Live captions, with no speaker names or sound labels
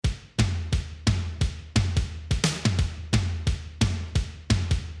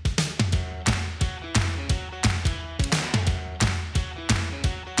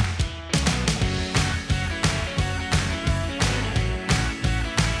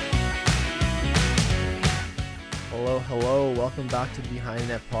welcome back to the Behind the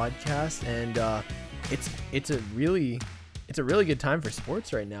Net podcast. And it's a really good time for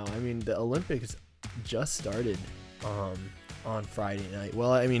sports right now. I mean, the Olympics just started on Friday night.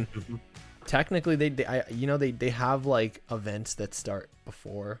 Well, I mean, technically they have like events that start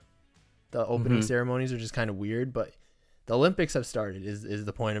before the opening ceremonies, which is kind of weird, but the Olympics have started is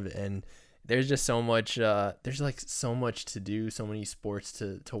the point of it. And there's just so much there's like so much to do, so many sports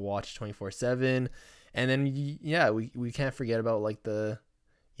to watch 24/7. And then we can't forget about like the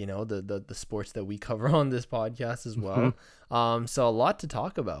sports that we cover on this podcast as well. So a lot to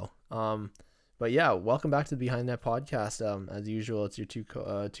talk about. But yeah, welcome back to the Behind That podcast. As usual, it's your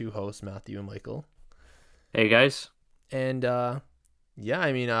two hosts, Matthew and Michael. Hey guys. And we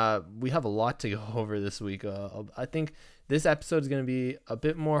have a lot to go over this week. I think this episode is going to be a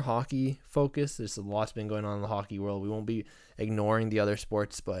bit more hockey focused. There's a lot's been going on in the hockey world. We won't be ignoring the other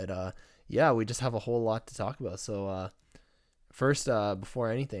sports, but we just have a whole lot to talk about. So first, before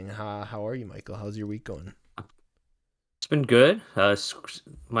anything, how are you, Michael? How's your week going? It's been good.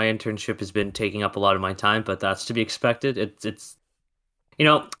 My internship has been taking up a lot of my time, but that's to be expected. It's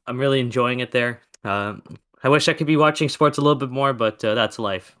I'm really enjoying it there. I wish I could be watching sports a little bit more, but that's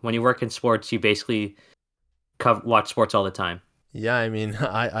life. When you work in sports, you basically watch sports all the time. Yeah, I mean,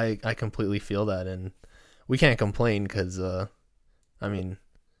 I completely feel that, and we can't complain because,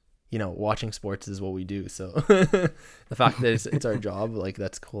 watching sports is what we do. So the fact that it's our job, like,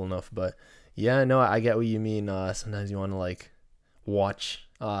 that's cool enough. But yeah, no, I get what you mean. Sometimes you want to like watch,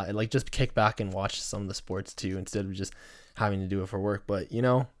 and like just kick back and watch some of the sports too, instead of just having to do it for work. But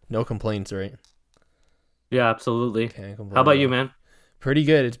no complaints, right? Yeah, absolutely. Can't complain. How about you, man? Pretty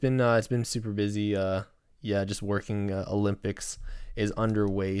good. It's been super busy. Just working. Olympics is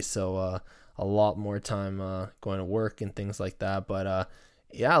underway, so a lot more time going to work and things like that. But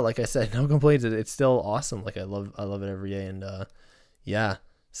like I said, no complaints. It's still awesome. Like I love it every day, and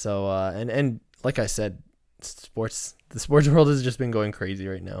So and like I said, the sports world has just been going crazy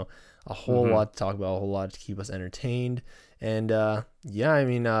right now. A whole lot to talk about, a whole lot to keep us entertained. And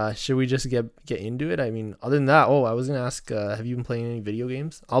should we just get into it? I mean, other than that, I was gonna ask, have you been playing any video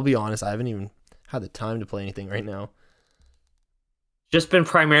games? I'll be honest, I haven't even had the time to play anything right now. Just been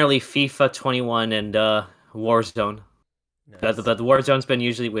primarily FIFA 21 and Warzone. Nice. The Warzone's been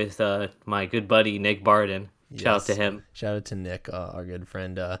usually with my good buddy Nick Barden. Shout out to him. Shout out to Nick, our good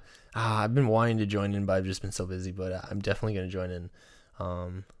friend. I've been wanting to join in, but I've just been so busy. But I'm definitely gonna join in.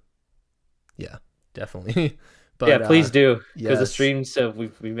 Definitely. But yeah, please do, because the yes. streams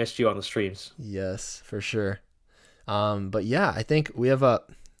we missed you on the streams. Yes, for sure. But yeah, I think we have a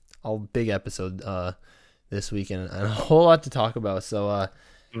big episode this week and a whole lot to talk about. So how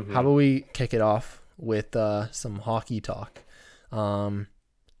about we kick it off with some hockey talk?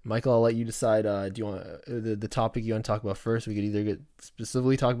 Michael, I'll let you decide. Do you want the topic you want to talk about first? We could either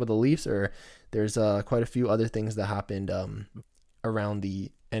specifically talk about the Leafs, or there's quite a few other things that happened around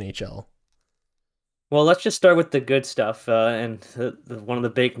the NHL. Well, let's just start with the good stuff. And one of the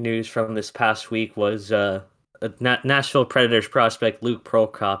big news from this past week was Nashville Predators prospect Luke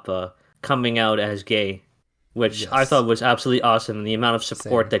Prokop coming out as gay, which I thought was absolutely awesome. And the amount of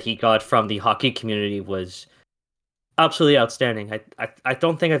support that he got from the hockey community was absolutely outstanding. I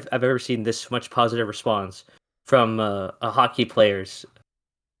don't think I've ever seen this much positive response from a hockey player's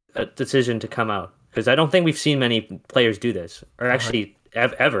decision to come out, because I don't think we've seen many players do this, or actually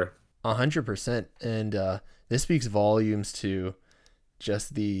ever. 100%. And this speaks volumes to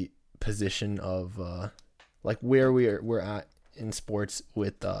just the position of like where we're at in sports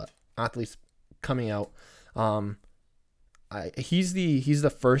with athletes coming out. He's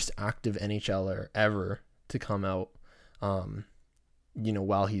the first active NHLer ever to come out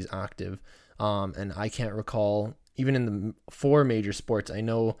while he's active. And I can't recall, even in the four major sports, I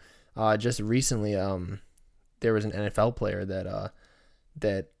know just recently there was an NFL player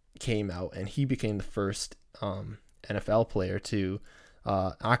that came out, and he became the first NFL player to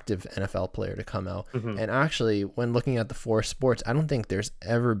active NFL player to come out. And actually, when looking at the four sports, I don't think there's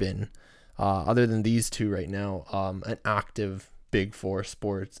ever been other than these two right now an active big four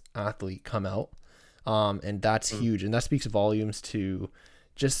sports athlete come out, and that's huge, and that speaks volumes to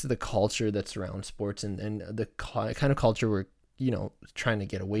just the culture that surrounds sports and the kind of culture we're trying to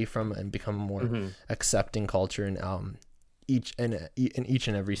get away from and become a more accepting culture in each and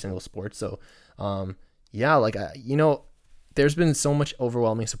every single sport. So there's been so much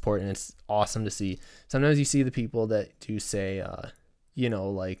overwhelming support, and it's awesome to see. Sometimes you see the people that do say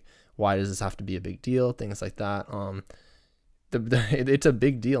like, why does this have to be a big deal, things like that. It's a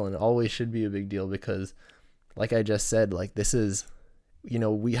big deal, and it always should be a big deal, because like I just said, like, this is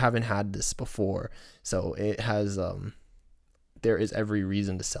we haven't had this before, so it has there is every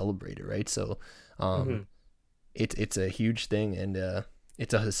reason to celebrate it, right? So Hmm. it's a huge thing, and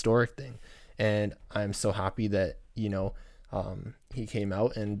it's a historic thing, and I'm so happy that he came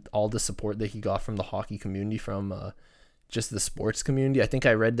out, and all the support that he got from the hockey community, from just the sports community. I think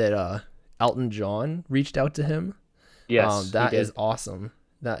I read that Elton John reached out to him. Yes, he That is did. awesome.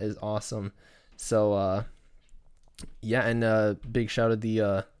 That is awesome. So yeah, and big shout out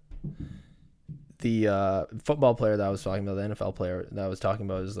the football player that I was talking about, the NFL player that I was talking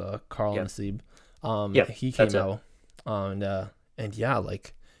about is Carl Yep. Nassib. Yep. He That's came it. out, and yeah,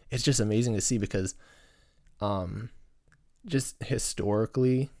 like it's just amazing to see because um, just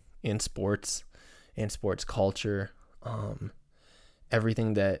historically in sports and sports culture,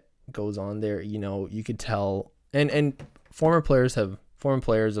 everything that goes on there, you could tell, and former players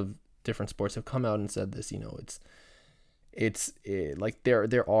of different sports have come out and said this. Like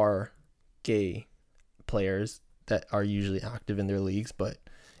there are gay players that are usually active in their leagues, but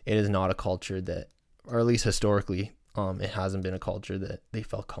it is not a culture that, or at least historically, it hasn't been a culture that they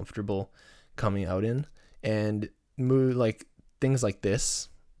felt comfortable coming out in, and move like things like this,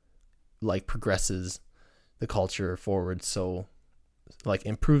 like progresses the culture forward. So like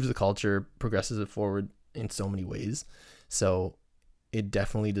improves the culture, progresses it forward in so many ways. So it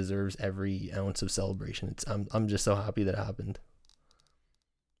definitely deserves every ounce of celebration. I'm just so happy that it happened.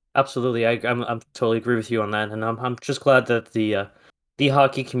 Absolutely. I'm totally agree with you on that, and I'm just glad that the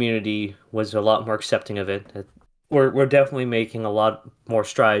hockey community was a lot more accepting of it. We're definitely making a lot more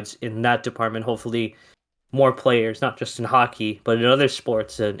strides in that department. Hopefully, more players, not just in hockey, but in other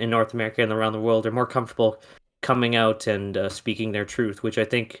sports in North America and around the world, are more comfortable coming out and speaking their truth, which I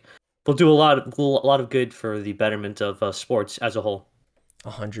think will do a lot of good for the betterment of sports as a whole.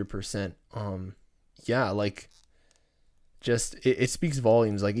 100%. Yeah, like just it speaks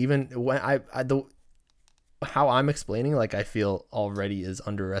volumes. Like even when the how I'm explaining, like I feel already is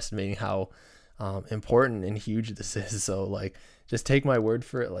underestimating how important and huge this is. So like, just take my word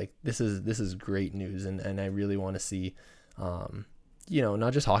for it. Like this is great news, and I really want to see,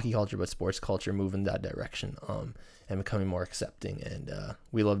 not just hockey culture but sports culture move in that direction, and becoming more accepting. And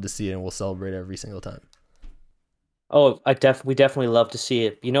we love to see it, and we'll celebrate every single time. Oh, we definitely love to see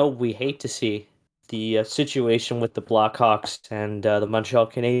it. We hate to see the situation with the Blackhawks and the Montreal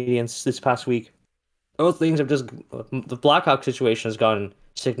Canadiens this past week. Both things have just the Blackhawks situation has gotten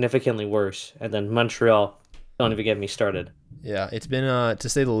significantly worse, and then Montreal, don't even get me started. Yeah, it's been to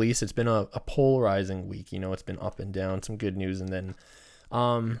say the least, it's been a polarizing week. It's been up and down, some good news, and then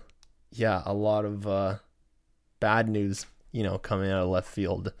um yeah, a lot of bad news, coming out of left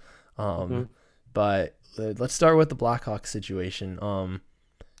field. Hmm. But let's start with the Blackhawks situation.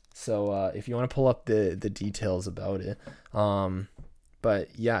 So if you want to pull up the details about it, but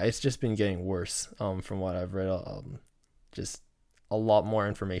yeah, it's just been getting worse. From what I've read, just a lot more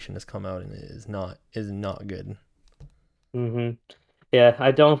information has come out, and it is not good. Hmm. Yeah,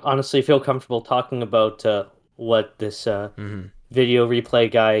 I don't honestly feel comfortable talking about what this Hmm. video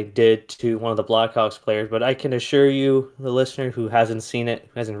replay guy did to one of the Blackhawks players, but I can assure you, the listener who hasn't seen it,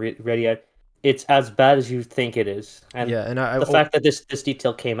 who hasn't read it yet, it's as bad as you think it is. And Yeah, and I the oh fact that this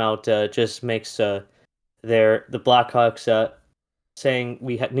detail came out just makes the Blackhawks saying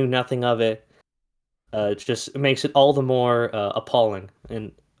knew nothing of it. It just makes it all the more appalling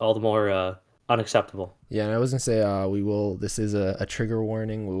and all the more unacceptable. yeah, and I was gonna say we will. This is a trigger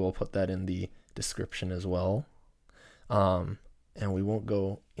warning. We will put that in the description as well. Um, and we won't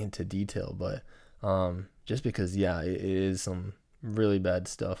go into detail, but just because yeah, it is some really bad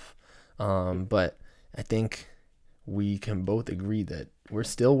stuff. But I think we can both agree that we're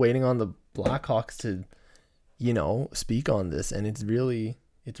still waiting on the Blackhawks to speak on this, and it's really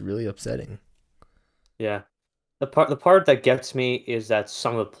upsetting. Yeah. The part that gets me is that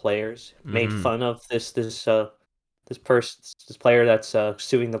some of the players made Mm-hmm. fun of this player that's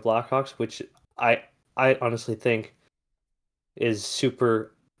suing the Blackhawks, which I I honestly think is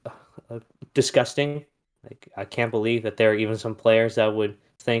super uh, disgusting. Like I can't believe that there are even some players that would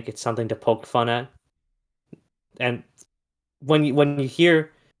think it's something to poke fun at. And when you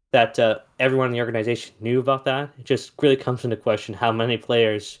hear that everyone in the organization knew about that, it just really comes into question how many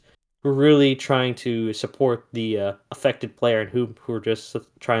players were really trying to support the affected player and who were just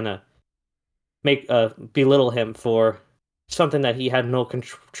trying to make belittle him for something that he had no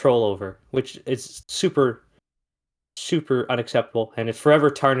control over, which is super unacceptable, and it forever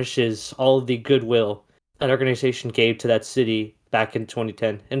tarnishes all of the goodwill that organization gave to that city back in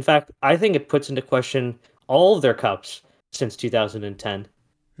 2010. In fact, I think it puts into question all of their cups since 2010.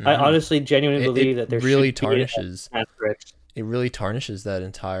 I Mm-hmm. honestly, genuinely It believe it that there really should be tarnishes an asterisk. it really tarnishes that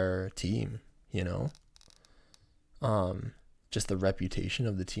entire team. You know. Um, just the reputation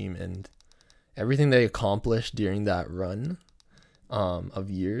of the team and everything they accomplished during that run of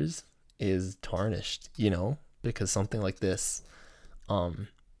years is tarnished, because something like this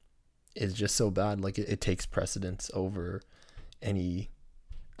is just so bad. Like it takes precedence over any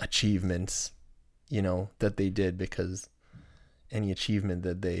achievements, that they did, because any achievement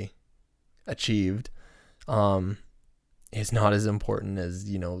that they achieved is not as important as,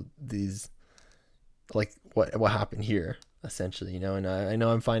 these, like what happened here essentially, and I know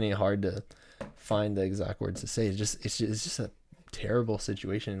I'm finding it hard to find the exact words to say. It's just a terrible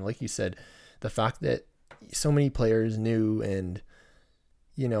situation. And like you said, the fact that so many players knew, and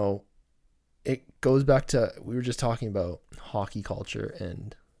it goes back to, we were just talking about hockey culture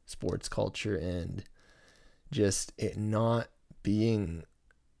and sports culture, and just it not being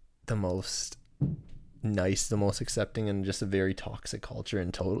the most nice, the most accepting, and just a very toxic culture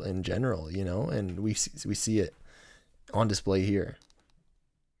in general, and we see it on display here.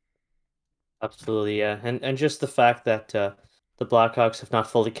 Absolutely, yeah, and just the fact that the Blackhawks have not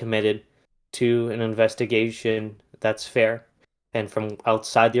fully committed to an investigation that's fair, and from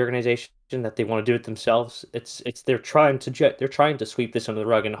outside the organization that they want to do it themselves. It's they're trying to sweep this under the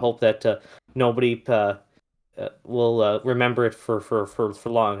rug and hope that nobody will remember it for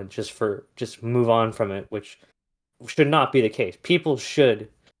long, and just move on from it, which should not be the case. People should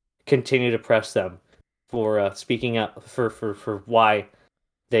continue to press them for speaking up for why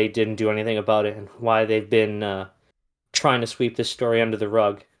they didn't do anything about it, and why they've been trying to sweep this story under the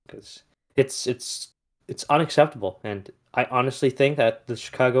rug, because it's unacceptable. And I honestly think that the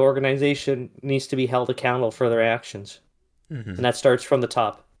Chicago organization needs to be held accountable for their actions, Mm-hmm. and that starts from the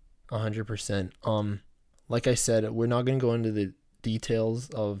top. 100%. Like I said, we're not going to go into the details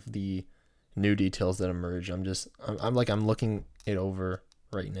of the new details that emerge. I'm looking it over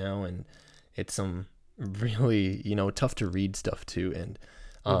right now, and it's some really, tough to read stuff too.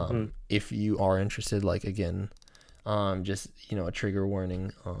 And if you are interested, like, again, just, a trigger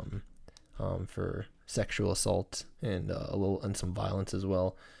warning for sexual assault and and some violence as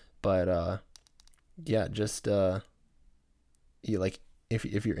well. But yeah, just like,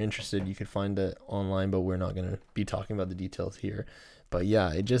 if you're interested, you could find it online, but we're not going to be talking about the details here. But yeah,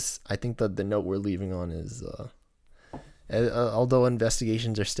 I think that the note we're leaving on is although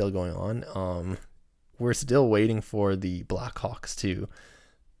investigations are still going on, we're still waiting for the Blackhawks to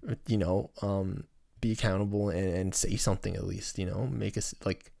be accountable and say something, at least, make us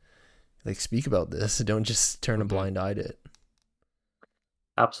like speak about this. Don't just turn a blind eye to it.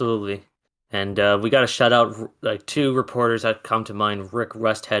 Absolutely. And we got to shout out like two reporters that come to mind, Rick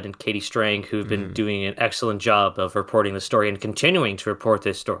Rusthead and Katie Strang, who've been doing an excellent job of reporting the story and continuing to report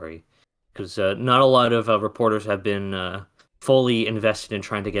this story, because not a lot of reporters have been fully invested in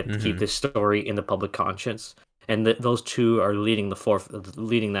trying to keep this story in the public conscience, and those two are leading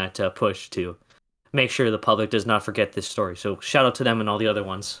that push to make sure the public does not forget this story. So shout out to them and all the other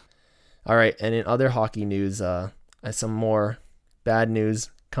ones. All right, and in other hockey news, some more bad news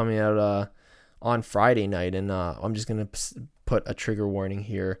coming out on Friday night, and I'm just gonna put a trigger warning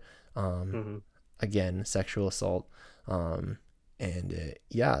here. Again, sexual assault, and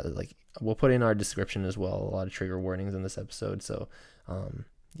yeah, like, we'll put in our description as well a lot of trigger warnings in this episode. So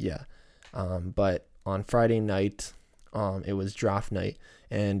yeah, but on Friday night, it was draft night,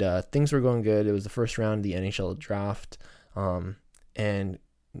 and things were going good. It was the first round of the NHL draft, and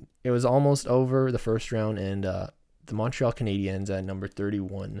it was almost over, the first round, and the Montreal Canadiens at number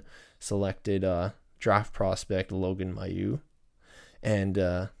 31 selected draft prospect Logan Mailloux. And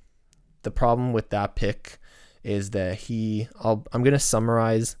the problem with that pick is that I'm going to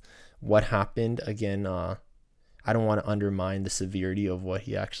summarize what happened. Again, I don't want to undermine the severity of what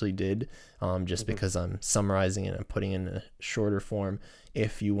he actually did, just because I'm summarizing it and putting it in a shorter form.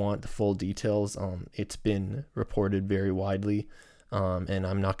 If you want the full details, it's been reported very widely, and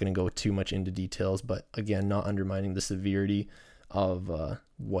I'm not going to go too much into details, but again, not undermining the severity of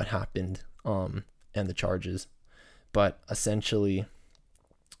what happened and the charges. But essentially,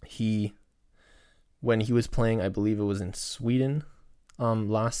 when he was playing, I believe it was in Sweden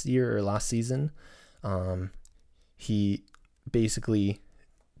last season, he basically,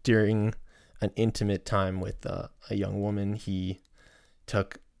 during an intimate time with a young woman, he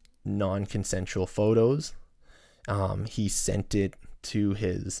took non-consensual photos. He sent it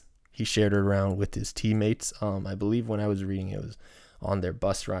he shared it around with his teammates. I believe when I was reading, it was on their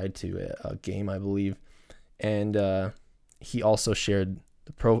bus ride to a game, I believe. And he also shared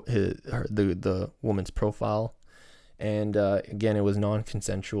the woman's profile. And again, it was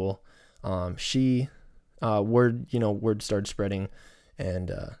non-consensual. Word started spreading,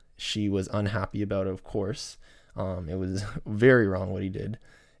 and she was unhappy about it, of course. It was very wrong what he did.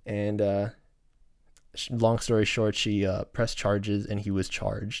 And long story short, she pressed charges and he was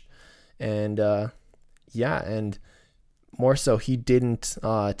charged. And yeah, and more so, he didn't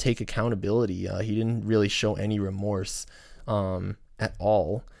take accountability. He didn't really show any remorse at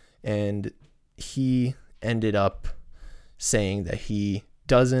all. And he ended up saying that he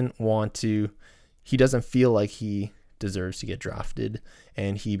doesn't feel like he deserves to get drafted.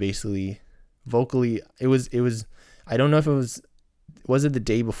 And he basically vocally, it was, I don't know if was it the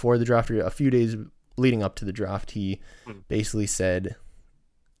day before the draft or a few days leading up to the draft, he basically said,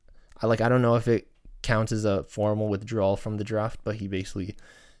 I don't know if it counts as a formal withdrawal from the draft, but he basically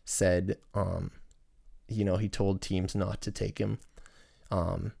said, he told teams not to take him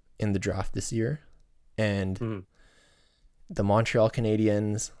in the draft this year. And the Montreal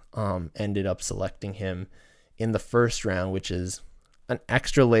Canadiens ended up selecting him in the first round, which is an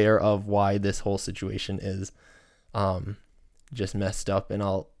extra layer of why this whole situation is just messed up. And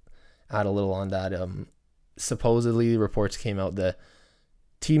I'll add a little on that. Supposedly reports came out that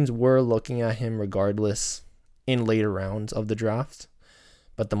teams were looking at him regardless in later rounds of the draft,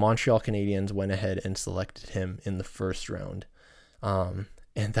 but the Montreal Canadiens went ahead and selected him in the first round. And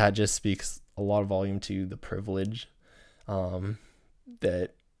that just speaks a lot of volume to the privilege that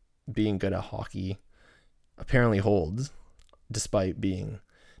being good at hockey apparently holds, despite doing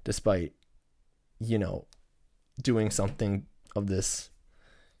something of this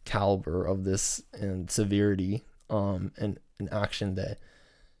caliber, of this and severity, and an action that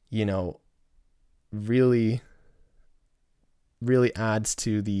really adds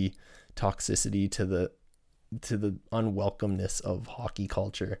to the toxicity, to the unwelcomeness of hockey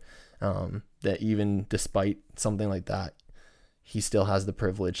culture, that even despite something like that, he still has the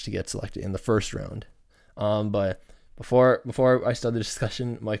privilege to get selected in the first round. But before I start the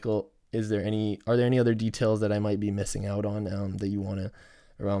discussion, Michael, are there any other details that I might be missing out on that you want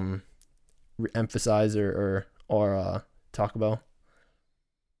to emphasize or talk about?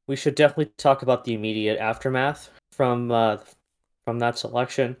 We should definitely talk about the immediate aftermath from that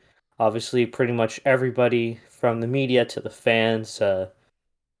selection. Obviously, pretty much everybody from the media to the fans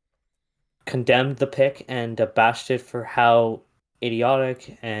condemned the pick and bashed it for how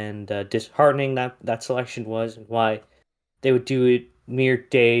idiotic and disheartening that selection was, and why they would do it mere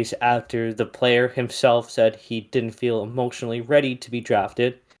days after the player himself said he didn't feel emotionally ready to be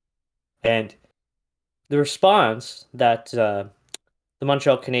drafted. And the response that the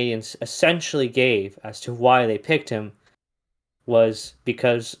Montreal Canadiens essentially gave as to why they picked him was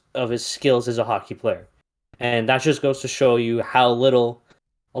because of his skills as a hockey player. And that just goes to show you how little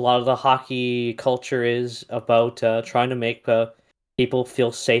a lot of the hockey culture is about trying to make people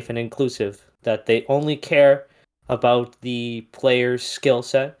feel safe and inclusive. That they only care about the player's skill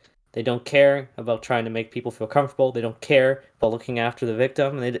set. They don't care about trying to make people feel comfortable. They don't care about looking after the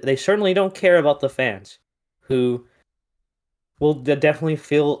victim. And they certainly don't care about the fans, who will definitely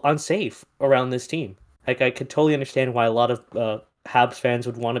feel unsafe around this team. Like, I could totally understand why a lot of Habs fans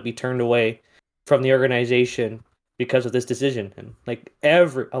would want to be turned away from the organization because of this decision. And like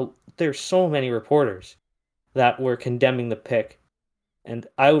there's so many reporters that were condemning the pick, and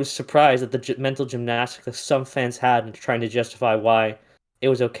I was surprised at the mental gymnastics that some fans had in trying to justify why it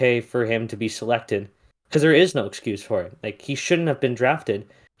was okay for him to be selected, because there is no excuse for it. Like, he shouldn't have been drafted.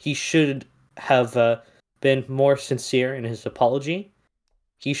 He should have been more sincere in his apology.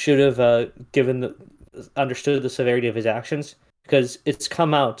 He should have understood the severity of his actions, because it's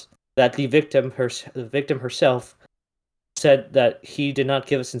come out that the victim herself said that he did not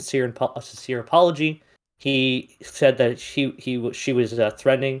give a sincere apology. He said that she was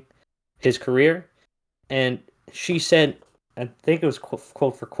threatening his career, and she said, I think it was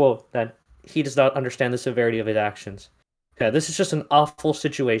quote for quote, that he does not understand the severity of his actions. Yeah, this is just an awful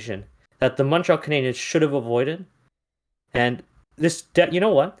situation that the Montreal Canadiens should have avoided. And this, you know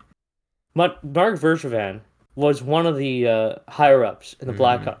what? Mark Bergevin was one of the higher ups in the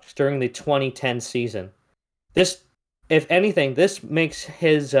Blackhawks during the 2010 season. This, if anything, this makes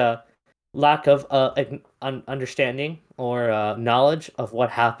his lack of understanding or knowledge of what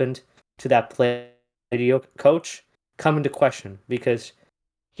happened to that player coach come into question, because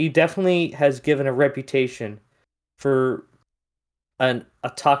he definitely has given a reputation for a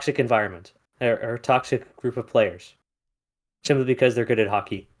toxic environment or a toxic group of players, simply because they're good at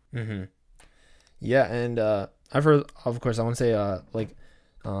hockey. Mm-hmm. Yeah, and I've heard, of course, I want to say,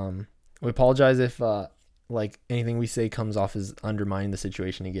 we apologize if anything we say comes off as undermining the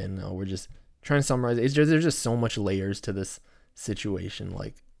situation again. No, we're just trying to summarize. There's just so much layers to this situation.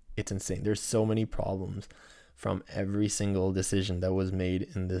 Like, it's insane. There's so many problems from every single decision that was made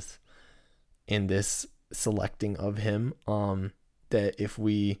in this selecting of him. That if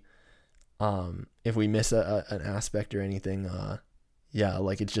we miss an aspect or anything, yeah,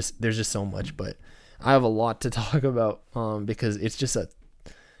 like it's just there's just so much. But I have a lot to talk about because it's just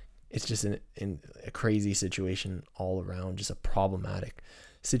in a crazy situation all around, just a problematic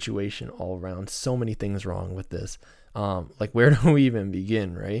situation all around. So many things wrong with this. Like where do we even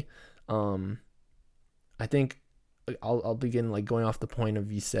begin, right? I think I'll begin like going off the point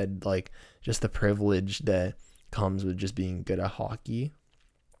of, you said like just the privilege that comes with just being good at hockey.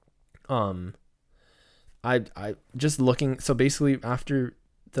 I just looking, so basically after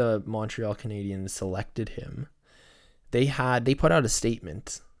the Montreal Canadiens selected him, they put out a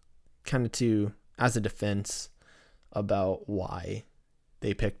statement kind of to as a defense about why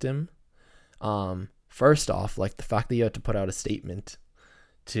they picked him. First off, like the fact that you have to put out a statement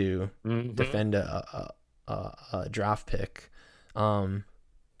to defend a draft pick,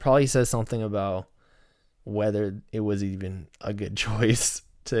 probably says something about whether it was even a good choice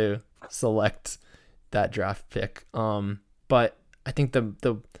to select that draft pick. But I think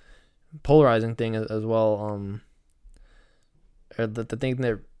the polarizing thing as well, or the thing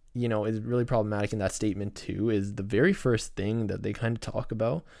that is really problematic in that statement too, is the very first thing that they kind of talk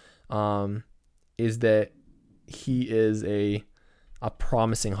about, is that he is a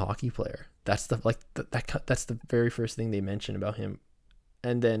promising hockey player. That's that's the very first thing they mention about him,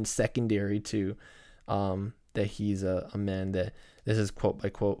 and then secondary to, that he's a man that, this is quote by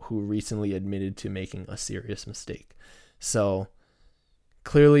quote, who recently admitted to making a serious mistake. So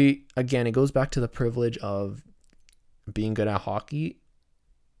clearly, again, it goes back to the privilege of being good at hockey.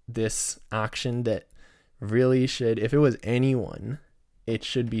 This action that really should, if it was anyone, it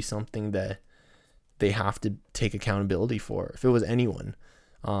should be something that they have to take accountability for. If it was anyone,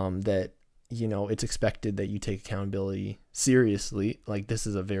 that, it's expected that you take accountability seriously. Like this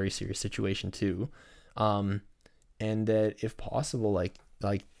is a very serious situation too. And that if possible, like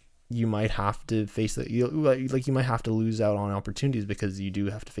you might have to face that, you might have to lose out on opportunities because you do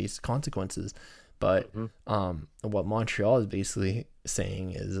have to face consequences. But what Montreal is basically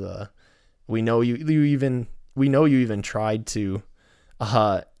saying is, we know you even tried to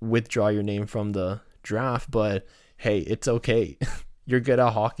withdraw your name from the draft, but hey, it's okay. You're good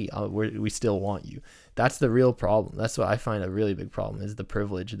at hockey. We still want you. That's the real problem. That's what I find a really big problem, is the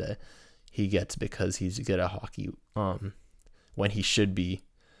privilege that he gets because he's good at hockey, when he should be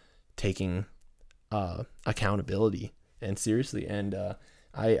taking accountability and seriously. And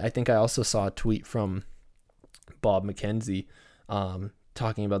I think I also saw a tweet from Bob McKenzie,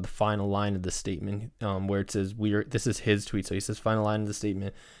 talking about the final line of the statement, where it says, this is his tweet. So he says, final line of the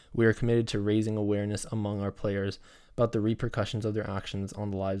statement: "We are committed to raising awareness among our players about the repercussions of their actions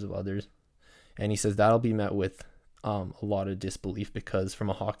on the lives of others." And he says that'll be met with a lot of disbelief because from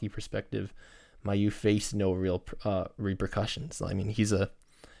a hockey perspective, Mailloux faced no real repercussions. I mean, he's a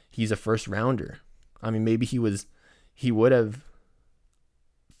first rounder. I mean, maybe he would have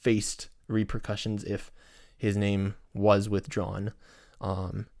faced repercussions if his name was withdrawn.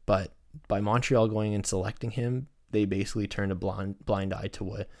 But by Montreal going and selecting him, they basically turned a blind eye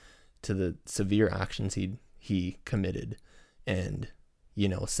to the severe actions he committed, and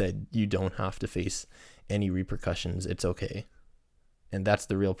said you don't have to face any repercussions. It's okay. And that's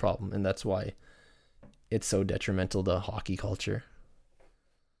the real problem, and that's why it's so detrimental to hockey culture.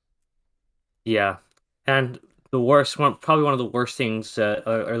 Yeah, and probably one of the worst things, or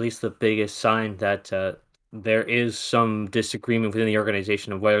at least the biggest sign that there is some disagreement within the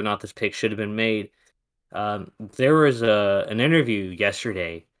organization of whether or not this pick should have been made. There was an interview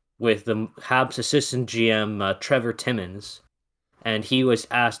yesterday with the Habs assistant GM, Trevor Timmins, and he was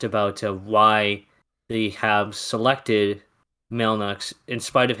asked about why the Habs selected Melnyk in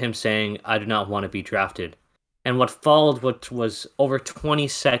spite of him saying, "I do not want to be drafted." And what followed, what was over 20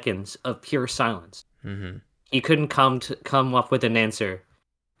 seconds of pure silence. Mm-hmm. He couldn't come up with an answer,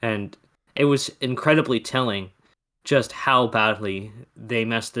 and it was incredibly telling just how badly they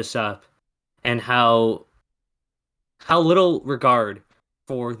messed this up, and how little regard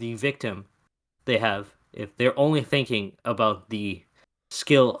for the victim they have if they're only thinking about the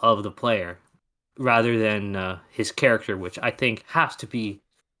skill of the player rather than his character, which I think has to be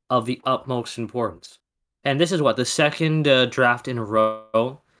of the utmost importance. And this is the second draft in a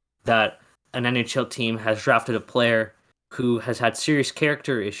row that an NHL team has drafted a player who has had serious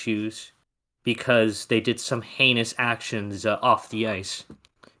character issues because they did some heinous actions off the ice.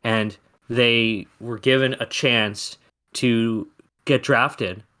 And they were given a chance to get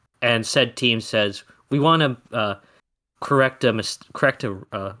drafted, and said team says, "We want to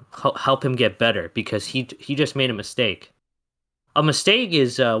help him get better because he just made a mistake." A mistake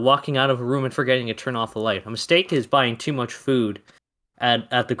is walking out of a room and forgetting to turn off the light. A mistake is buying too much food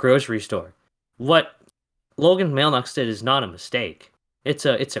at the grocery store. What Logan Mailnox did is not a mistake. It's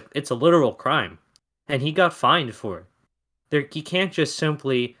a literal crime, and he got fined for it. He can't just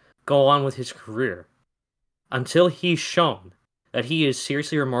simply go on with his career until he's shown that he is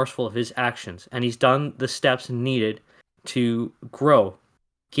seriously remorseful of his actions and he's done the steps needed to grow.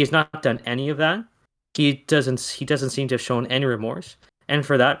 He has not done any of that. He doesn't seem to have shown any remorse, and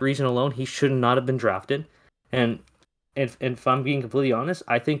for that reason alone, he should not have been drafted. And if I'm being completely honest,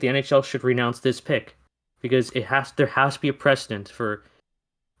 I think the NHL should renounce this pick because there has to be a precedent for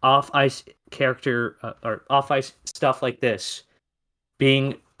off ice character or off ice stuff like this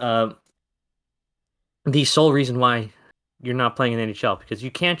being the sole reason why you're not playing in the NHL, because you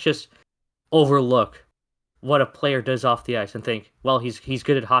can't just overlook what a player does off the ice and think, well, he's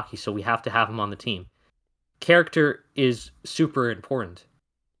good at hockey, so we have to have him on the team. Character is super important.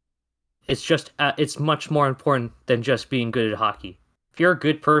 It's much more important than just being good at hockey. If you're a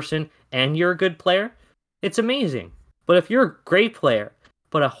good person and you're a good player, it's amazing. But if you're a great player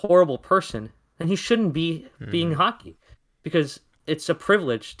but a horrible person, then you shouldn't be being hockey, because it's a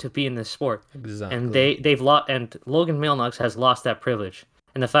privilege to be in this sport. Exactly. And they've lost, and Logan Mailnox has lost that privilege.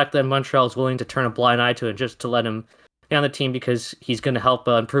 And the fact that Montreal is willing to turn a blind eye to it just to let him be on the team because he's going to help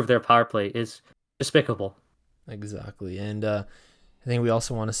improve their power play is despicable. Exactly. And I think we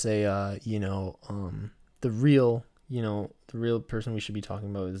also want to say, the real person we should be talking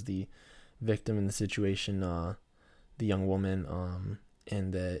about is the victim in the situation, the young woman,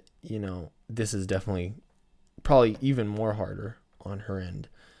 and that, this is definitely probably even more harder on her end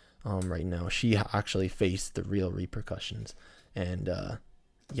right now. She actually faced the real repercussions. And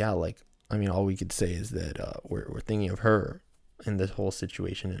all we could say is that we're thinking of her in this whole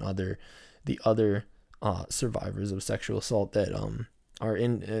situation and the other survivors of sexual assault that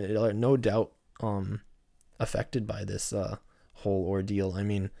are no doubt affected by this whole ordeal. I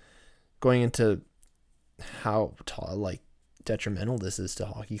mean, going into how detrimental this is to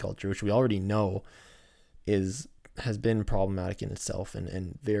hockey culture, which we already know has been problematic in itself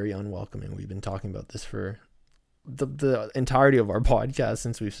and very unwelcoming. We've been talking about this for the entirety of our podcast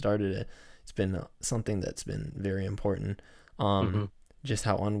since we've started it. It's been something that's been very important. Just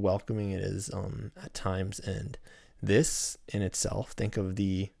how unwelcoming it is at times, and this in itself, think of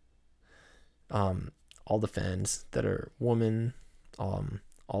the all the fans that are women,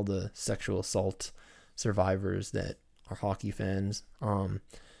 all the sexual assault survivors that are hockey fans.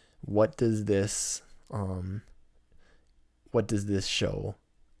 What does this show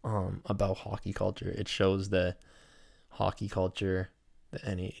about hockey culture? It shows that hockey culture, the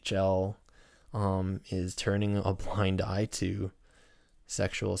NHL, is turning a blind eye to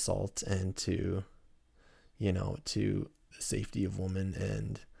sexual assault and to the safety of women,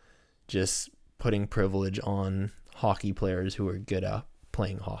 and just putting privilege on hockey players who are good at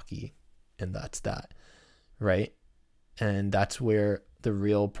playing hockey, and that's that, right? And that's where the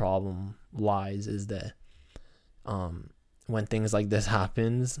real problem lies, is that when things like this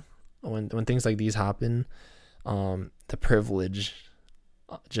happens, when things like these happen, the privilege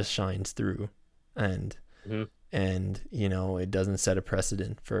just shines through, and it doesn't set a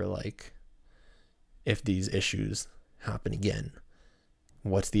precedent for, like, if these issues happen again,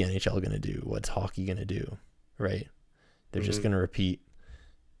 what's the NHL going to do? What's hockey going to do? Right? They're just going to repeat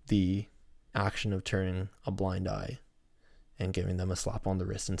the action of turning a blind eye and giving them a slap on the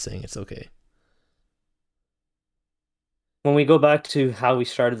wrist and saying it's okay. When we go back to how we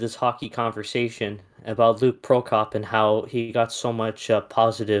started this hockey conversation about Luke Prokop and how he got so much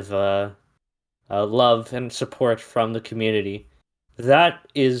positive love and support from the community, that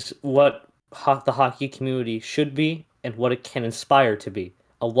is what the hockey community should be and what it can inspire to be.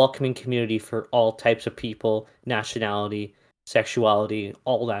 A welcoming community for all types of people, nationality, sexuality,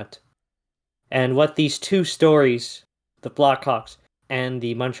 all that. And what these two stories, the Blackhawks and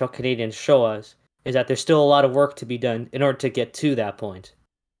the Montreal Canadiens, show us is that there's still a lot of work to be done in order to get to that point.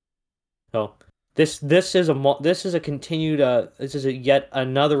 So this is yet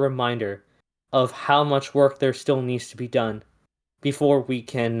another reminder of how much work there still needs to be done before we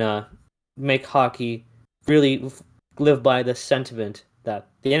can make hockey really live by the sentiment that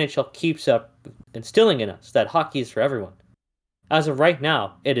the NHL keeps up instilling in us, that hockey is for everyone. As of right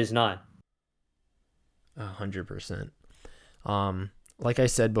now, it is not. 100%. Like I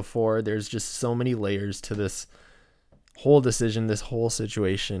said before, there's just so many layers to this whole decision, this whole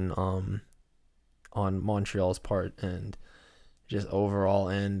situation on Montreal's part, and just overall.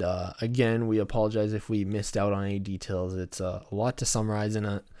 And again, we apologize if we missed out on any details. It's a lot to summarize in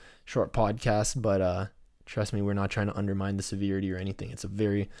a short podcast, but Trust me, we're not trying to undermine the severity or anything. It's a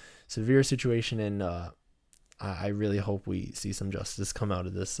very severe situation, and I really hope we see some justice come out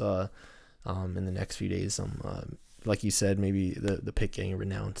of this in the next few days. Like you said, maybe the pick getting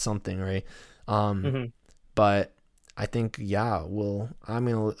renounced, something, right? Mm-hmm. But I think, yeah, I'm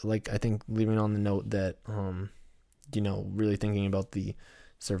gonna I think leaving on the note that really thinking about the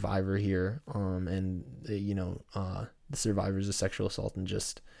survivor here, and the survivors of sexual assault, and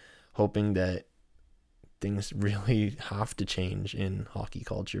just hoping that things really have to change in hockey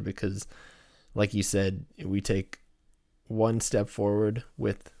culture, because like you said, we take one step forward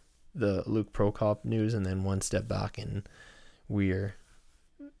with the Luke Prokop news and then one step back, and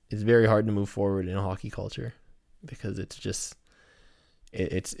it's very hard to move forward in hockey culture, because it's just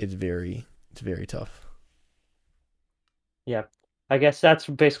it's very tough. Yeah, I guess that's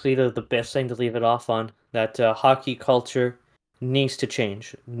basically the best thing to leave it off on. That hockey culture needs to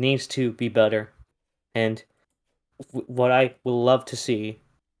change, needs to be better, and what I will love to see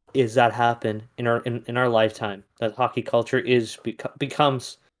is that happen in our lifetime. That hockey culture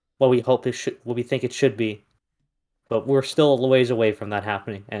becomes what we hope it should, what we think it should be. But we're still a ways away from that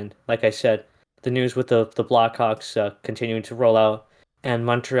happening. And like I said, the news with the Blackhawks continuing to roll out, and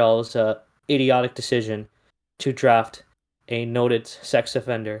Montreal's idiotic decision to draft a noted sex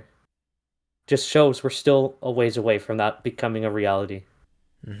offender just shows we're still a ways away from that becoming a reality.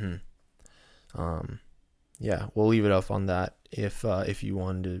 Mm-hmm. Yeah, we'll leave it off on that. If you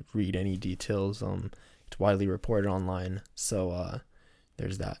wanted to read any details, it's widely reported online. So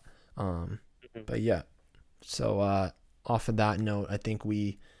there's that. But yeah, so off of that note, I think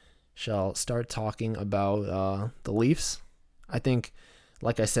we shall start talking about the Leafs. I think,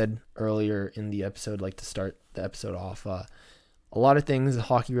 like I said earlier in the episode, like to start the episode off, a lot of things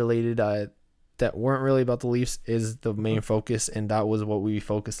hockey related that weren't really about the Leafs is the main focus, and that was what we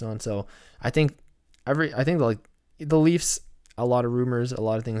focused on. So I think like the Leafs, a lot of rumors, a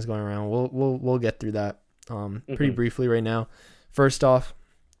lot of things going around. We'll get through that pretty briefly right now. First off,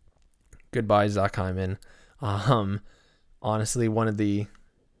 goodbye Zach Hyman. Honestly, one of the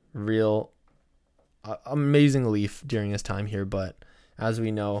real amazing Leaf during his time here, but as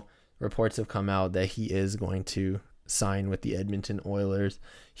we know, reports have come out that he is going to sign with the Edmonton Oilers.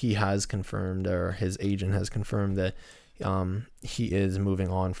 He has confirmed, or his agent has confirmed, that he is moving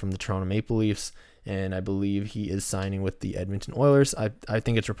on from the Toronto Maple Leafs, and I believe he is signing with the Edmonton Oilers. I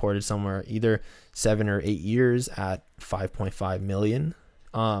think it's reported somewhere either 7 or 8 years at $5.5 million.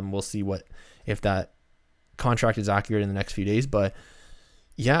 We'll see if that contract is accurate in the next few days, but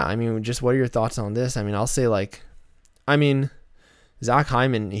yeah, I mean, just what are your thoughts on this? I mean, I'll say Zach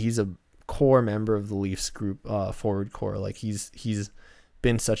Hyman, he's a core member of the Leafs group, forward core. Like he's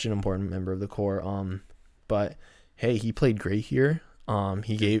been such an important member of the core. But hey, he played great here.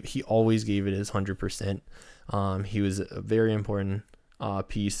 He always gave it his 100%. He was a very important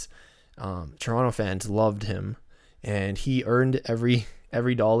piece. Toronto fans loved him, and he earned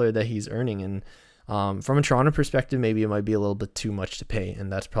every dollar that he's earning. And from a Toronto perspective, maybe it might be a little bit too much to pay,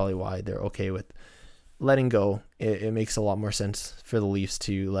 and that's probably why they're okay with letting go. It makes a lot more sense for the Leafs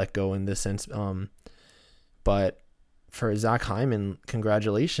to let go in this sense. But for Zach Hyman,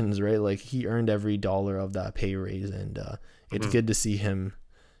 congratulations, right? Like, he earned every dollar of that pay raise, and it's good to see him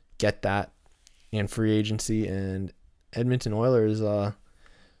get that in free agency. And Edmonton Oilers are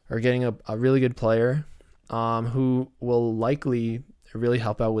getting a really good player who will likely really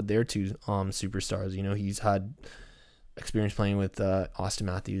help out with their two superstars. You know, he's had experience playing with Austin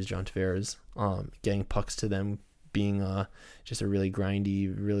Matthews, John Tavares, getting pucks to them, being just a really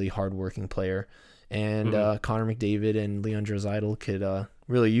grindy, really hardworking player. And Connor McDavid and Leon Draisaitl could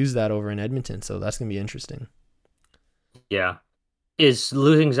really use that over in Edmonton, so that's going to be interesting. Yeah. Is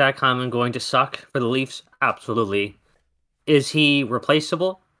losing Zach Hyman going to suck for the Leafs? Absolutely. Is he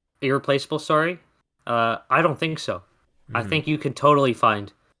replaceable? Irreplaceable, sorry? I don't think so. I think you can totally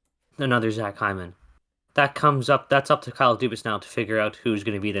find another Zach Hyman. That's up to Kyle Dubas now to figure out who's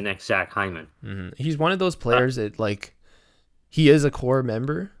going to be the next Zach Hyman. He's one of those players that, like, he is a core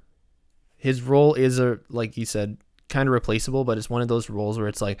member. His role is, like you said, kind of replaceable, but it's one of those roles where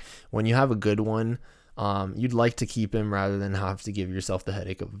it's like, when you have a good one, you'd like to keep him rather than have to give yourself the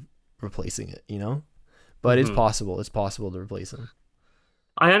headache of replacing it, you know? But it's possible. It's possible to replace him.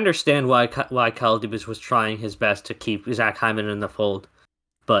 I understand why Kyle Dubas was trying his best to keep Zach Hyman in the fold,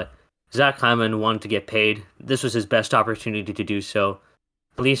 but Zach Hyman wanted to get paid. This was his best opportunity to do so.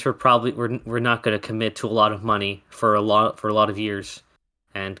 At least we're not going to commit to a lot of money for a lot of years,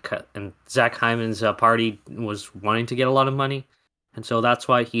 and Zach Hyman's party was wanting to get a lot of money, and so that's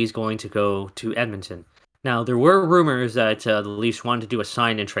why he's going to go to Edmonton. Now, there were rumors that the Leafs wanted to do a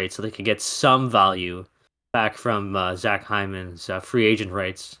sign and trade so they could get some value back from Zach Hyman's free agent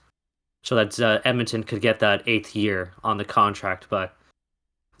rights, so that Edmonton could get that 8th year on the contract. But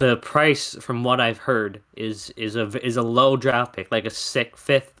the price, from what I've heard, is a low draft pick, like a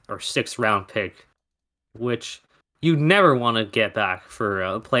 5th or 6th round pick, which you never want to get back for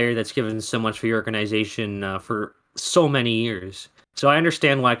a player that's given so much for your organization for so many years. So I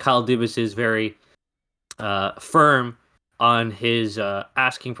understand why Kyle Dubas is very firm on his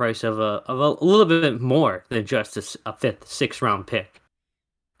asking price of a little bit more than just a 5th, 6th round pick.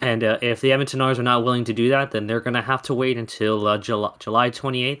 And if the Edmonton Oilers are not willing to do that, then they're going to have to wait until July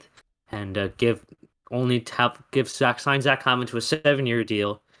 28th and sign Zach Hyman to a 7-year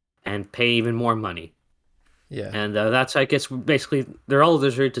deal and pay even more money. Yeah. And that's, I guess, basically, they're all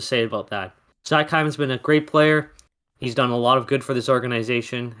there's to say about that. Zach Hyman's been a great player. He's done a lot of good for this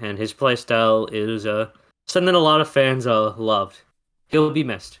organization, and his play style is something a lot of fans loved. He'll be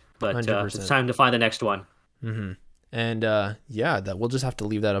missed, but it's time to find the next one. Mm-hmm. And that we'll just have to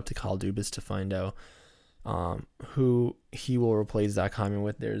leave that up to Kyle Dubas to find out who he will replace Zach Hyman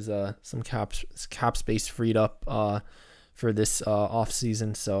with. There's some cap space freed up for this off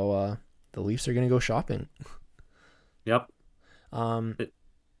season, so the Leafs are gonna go shopping. Yep.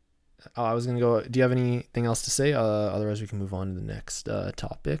 I was gonna go. Do you have anything else to say? Otherwise, we can move on to the next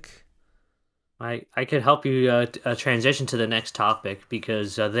topic. I could help you transition to the next topic,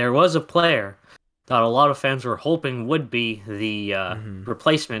 because there was a player that a lot of fans were hoping would be the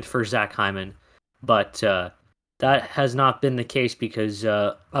replacement for Zach Hyman, but that has not been the case because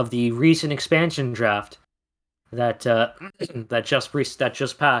of the recent expansion draft that that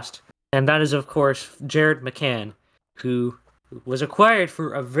just passed, and that is, of course, Jared McCann, who was acquired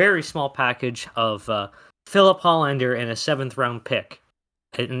for a very small package of Philip Hollander and a 7th round pick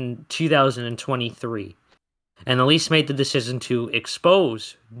in 2023. And the Leafs made the decision to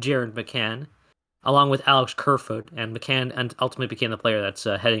expose Jared McCann along with Alex Kerfoot, and McCann and ultimately became the player that's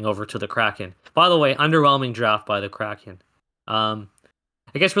heading over to the Kraken. By the way, underwhelming draft by the Kraken. I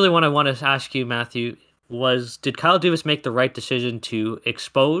guess really what I want to ask you, Matthew, was did Kyle Dubas make the right decision to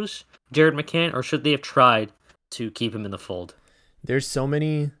expose Jared McCann, or should they have tried to keep him in the fold? There's so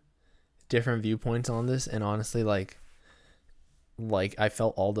many different viewpoints on this, and honestly, like I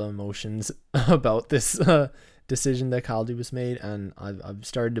felt all the emotions about this decision that Kyle Dubas made, and I've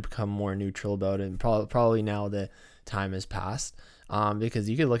started to become more neutral about it, and probably now that time has passed, because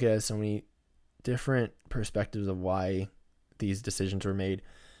you could look at it as so many different perspectives of why these decisions were made.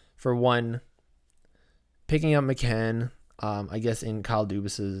 For one, picking up McCann, I guess in Kyle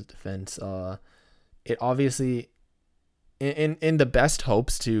Dubas's defense, it obviously in the best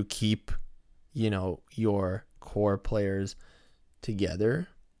hopes to keep, your core players together,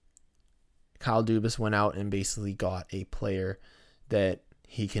 Kyle Dubas went out and basically got a player that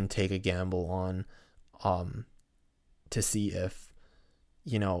he can take a gamble on, to see if,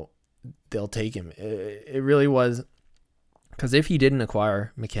 they'll take him. It really was, because if he didn't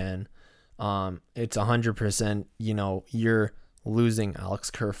acquire McCann, it's 100%, you're losing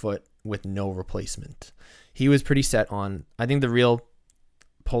Alex Kerfoot with no replacement. He was pretty set on, I think the real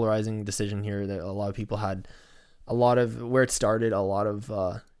polarizing decision here that a lot of people had, a lot of where it started, a lot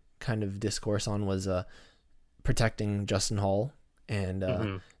of kind of discourse on was protecting Justin Holl, and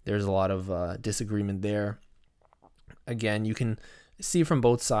there's a lot of disagreement there. Again, you can see from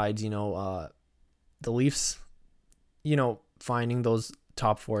both sides, the Leafs, finding those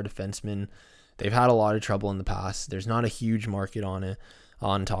top 4 defensemen, they've had a lot of trouble in the past. There's not a huge market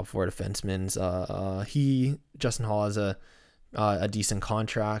on top 4 defensemen. Justin Holl has a decent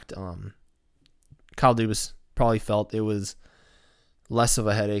contract. Kyle Dubas probably felt it was less of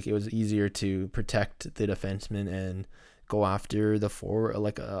a headache. It was easier to protect the defenseman and go after the forward,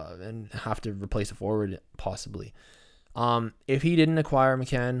 and have to replace a forward possibly. If he didn't acquire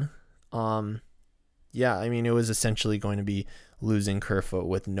McCann, it was essentially going to be losing Kerfoot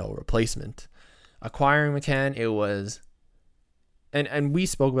with no replacement. Acquiring McCann, it was, and we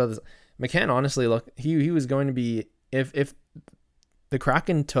spoke about this. McCann, honestly, look, he was going to be, if the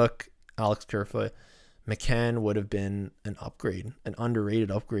Kraken took Alex Kerfoot, McCann would have been an upgrade, an underrated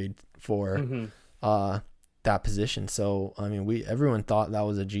upgrade for that position. So everyone thought that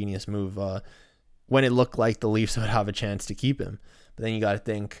was a genius move when it looked like the Leafs would have a chance to keep him. But then you got to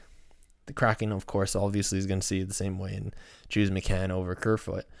think the Kraken, of course, obviously is going to see it the same way and choose McCann over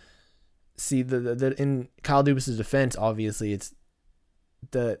Kerfoot. See, the in Kyle Dubas' defense, obviously it's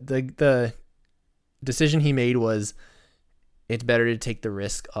the decision he made was it's better to take the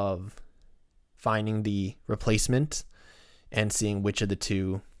risk of finding the replacement and seeing which of the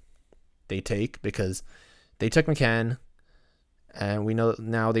two they take, because they took McCann, and we know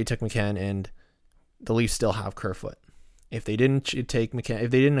now they took McCann, and the Leafs still have Kerfoot. If they didn't take McCann,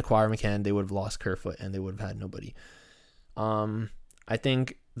 if they didn't acquire McCann, they would have lost Kerfoot and they would have had nobody. I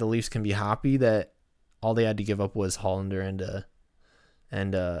think the Leafs can be happy that all they had to give up was Hollander and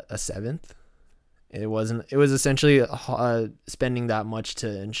a seventh. It was essentially spending that much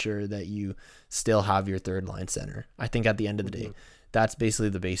to ensure that you still have your third line center. I think at the end of the day, that's basically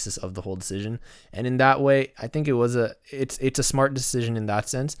the basis of the whole decision. And in that way, I think it's a smart decision in that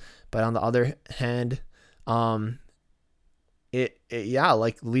sense. But on the other hand,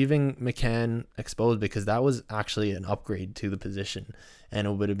 like leaving McCann exposed, because that was actually an upgrade to the position, and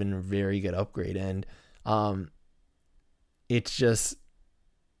it would have been a very good upgrade. And it's just,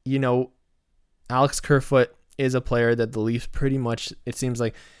 Alex Kerfoot is a player that the Leafs pretty much, it seems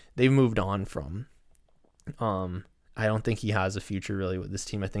like they've moved on from. I don't think he has a future really with this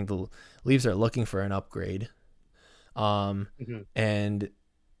team. I think the Leafs are looking for an upgrade. And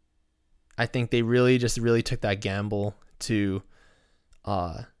I think they really took that gamble to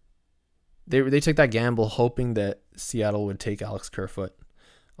they took that gamble hoping that Seattle would take Alex Kerfoot.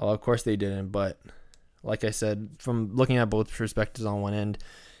 Of course they didn't, but like I said, from looking at both perspectives on one end,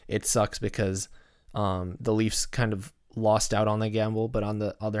 it sucks because the Leafs kind of lost out on the gamble, but on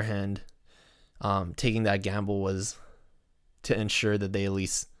the other hand, taking that gamble was to ensure that they at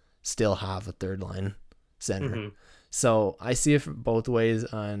least still have a third line center. So I see it both ways,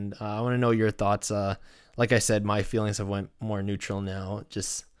 and I want to know your thoughts. Like I said, my feelings have went more neutral now,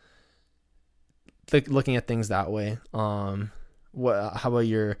 just looking at things that way. How about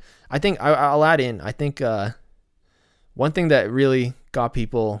your? I think I'll add in. I think one thing that really got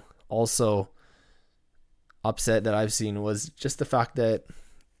people also upset that I've seen was just the fact that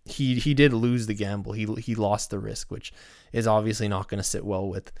he did lose the gamble. He lost the risk, which is obviously not going to sit well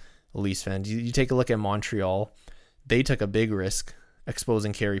with Leafs fans. You take a look at Montreal. They took a big risk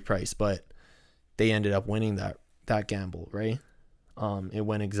exposing Carey Price, but they ended up winning that gamble, right? It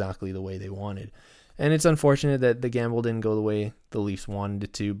went exactly the way they wanted. And it's unfortunate that the gamble didn't go the way the Leafs wanted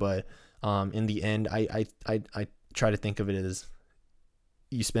it to, but in the end, I try to think of it as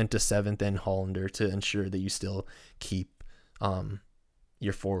you spent a seventh and Hollander to ensure that you still keep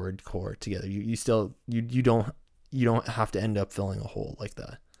your forward core together. You still you don't have to end up filling a hole like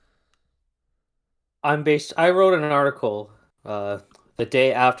that. I wrote an article the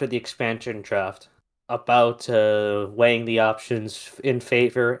day after the expansion draft about weighing the options in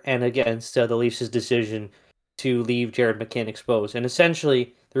favor and against the Leafs' decision to leave Jared McCann exposed. And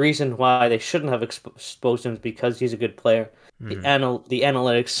essentially, the reason why they shouldn't have exposed him is because he's a good player. The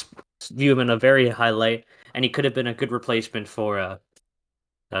analytics view him in a very high light, and he could have been a good replacement for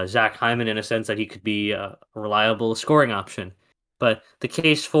Zach Hyman in a sense that he could be a reliable scoring option. But the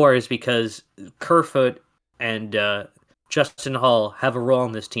case for is because Kerfoot and Justin Hall have a role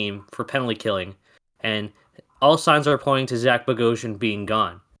in this team for penalty killing, and all signs are pointing to Zach Bogosian being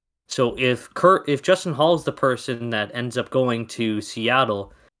gone. So if Justin Hall is the person that ends up going to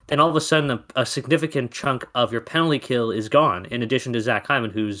Seattle, then all of a sudden a significant chunk of your penalty kill is gone, in addition to Zach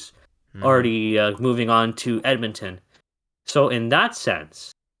Hyman, who's already moving on to Edmonton. So in that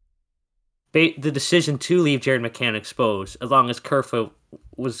sense, the decision to leave Jared McCann exposed, as long as Kerfoot,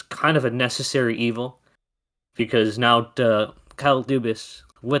 was kind of a necessary evil, because now Kyle Dubas,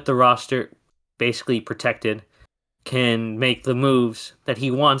 with the roster basically protected, can make the moves that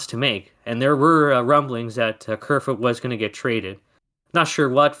he wants to make. And there were rumblings that Kerfoot was going to get traded. Not sure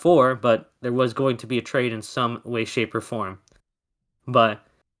what for, but there was going to be a trade in some way, shape, or form. But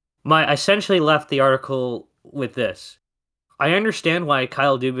I essentially left the article with this. I understand why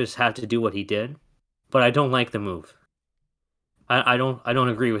Kyle Dubas had to do what he did, but I don't like the move. I don't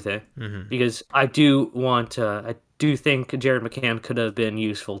agree with it, because I do think Jared McCann could have been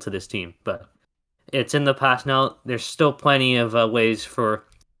useful to this team, but it's in the past now. There's still plenty of ways for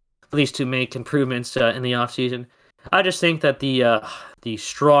at least to make improvements in the offseason. I just think that the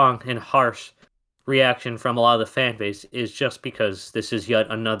strong and harsh reaction from a lot of the fan base is just because this is yet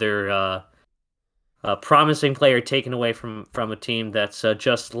another promising player taken away from a team that's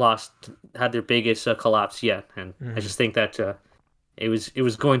just had their biggest collapse yet, and I just think that it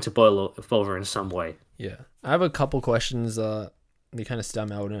was going to boil over in some way. Yeah, I have a couple questions. They kind of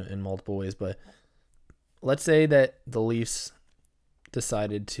stem out in multiple ways, but let's say that the Leafs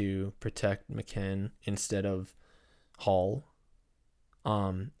decided to protect McCann instead of Hall,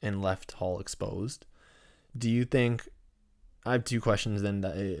 and left Hall exposed. Do you think? I have two questions then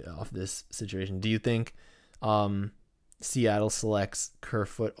off this situation. Do you think Seattle selects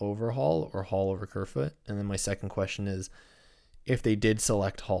Kerfoot over Hall or Hall over Kerfoot? And then my second question is, if they did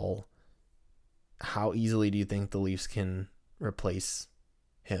select Hall, how easily do you think the Leafs can replace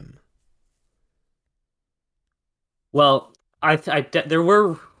him? Well, there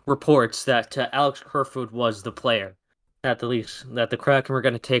were reports that Alex Kerfoot was the player that the Kraken were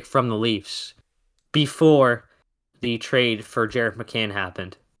going to take from the Leafs before the trade for Jared McCann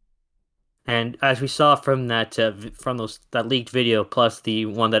happened. And as we saw from that leaked video, plus the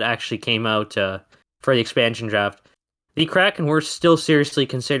one that actually came out for the expansion draft, the Kraken were still seriously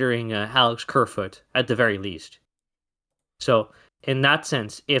considering Alex Kerfoot at the very least. So in that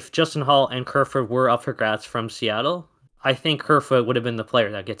sense, if Justin Hall and Kerfoot were up for grabs from Seattle, I think Kerfoot would have been the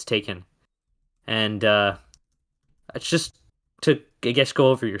player that gets taken. And it's just to, I guess, go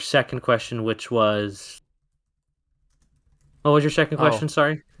over your second question, which was, what was your second Oh, question?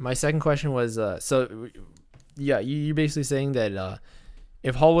 Sorry. my second question was yeah, you're basically saying that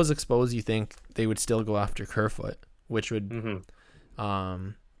if Hall was exposed, you think they would still go after Kerfoot, which would Mm-hmm.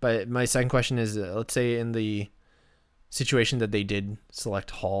 But my second question is, let's say in the situation that they did select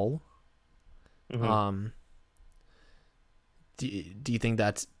Hall, Mm-hmm. um, do you think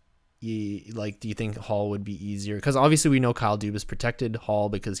that's do you think Hall would be easier? Because obviously we know Kyle Dubas protected Hall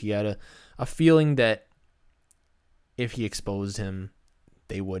because he had a feeling that if he exposed him,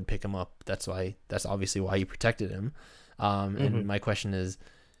 they would pick him up. That's obviously why he protected him. Mm-hmm. And my question is,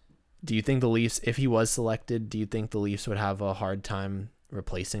 do you think the Leafs, if he was selected, do you think the Leafs would have a hard time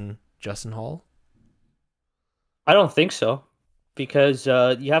replacing Justin Hall? I don't think so, because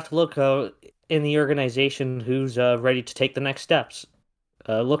you have to look in the organization who's ready to take the next steps.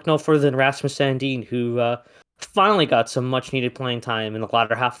 Look no further than Rasmus Sandin, who finally got some much needed playing time in the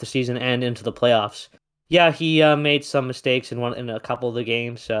latter half of the season and into the playoffs. Yeah, he made some mistakes in a couple of the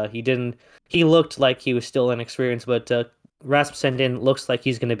games. He didn't. He looked like he was still inexperienced, but Rasmus Sandin looks like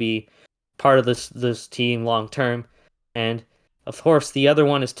he's going to be part of this team long term. And of course, the other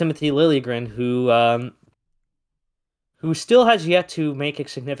one is Timothy Liljegren, who still has yet to make a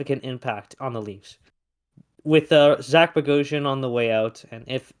significant impact on the Leafs. With Zach Bogosian on the way out, and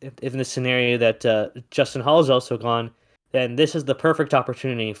if in the scenario that Justin Hall is also gone, then this is the perfect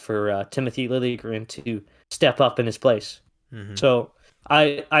opportunity for Timothy Liljegren to step up in his place. Mm-hmm. So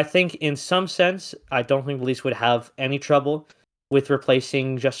I think in some sense I don't think the Leafs would have any trouble with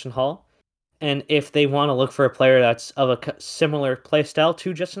replacing Justin Hall. And if they want to look for a player that's of a similar play style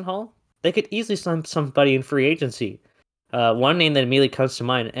to Justin Hall, they could easily sign somebody in free agency. One name that immediately comes to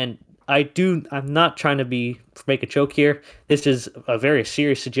mind, and I'm not trying to make a joke here. This is a very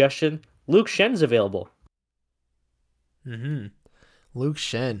serious suggestion. Luke Schen's available. Mm-hmm. Luke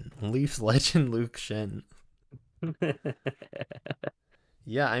Shen, Leafs legend Luke Shen.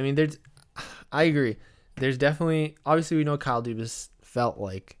 Yeah, I mean, I agree. There's definitely, obviously, we know Kyle Dubas felt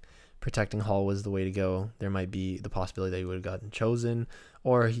like protecting Hall was the way to go. There might be the possibility that he would have gotten chosen,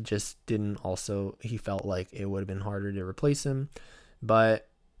 or he just didn't. Also, he felt like it would have been harder to replace him. But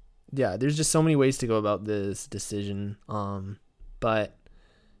yeah, there's just so many ways to go about this decision. But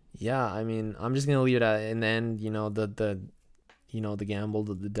yeah, I mean, I'm just gonna leave it at. In the end, the gamble,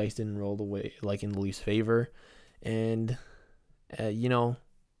 the dice didn't roll the way like in the Leafs' favor, and you know,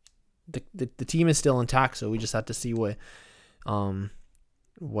 the team is still intact, so we just have to see what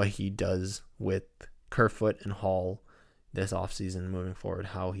he does with Kerfoot and Hall this offseason moving forward.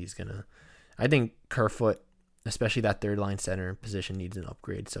 How he's gonna, I think Kerfoot, especially that third line center position, needs an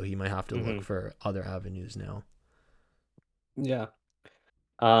upgrade, so he might have to look Hmm. for other avenues now. Yeah.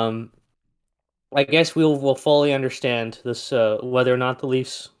 Um, I guess we'll fully understand this whether or not the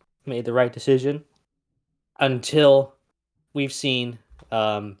Leafs made the right decision until we've seen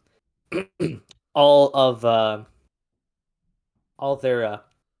um, all of all their uh,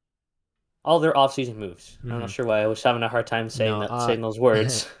 all their offseason moves. I'm not Mm-hmm. sure why I was having a hard time No, saying those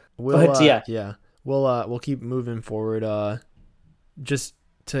words, we'll but yeah. yeah, we'll keep moving forward. Just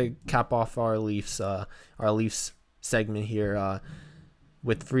to cap off our Leafs segment here.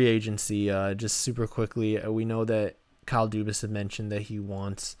 With free agency, just super quickly, we know that Kyle Dubas had mentioned that he's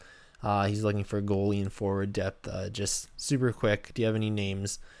looking for goalie and forward depth. Just super quick, do you have any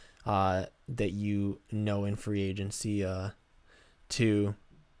names that you know in free agency to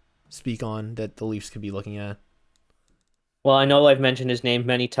speak on that the Leafs could be looking at? Well, I know I've mentioned his name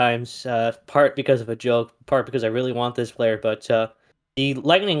many times, part because of a joke, part because I really want this player, but the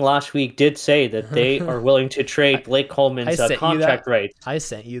Lightning last week did say that they are willing to I trade Blake I Coleman's sent you that. contract rights. I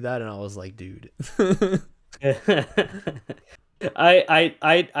sent you that, and I was like, dude.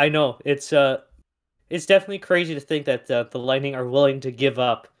 I know it's definitely crazy to think that the Lightning are willing to give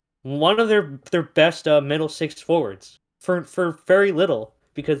up one of their best middle six forwards for very little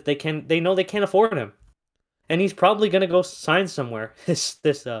because they know they can't afford him, and he's probably gonna go sign somewhere this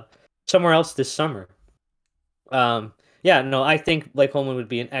somewhere else this summer. Yeah, no, I think Blake Holman would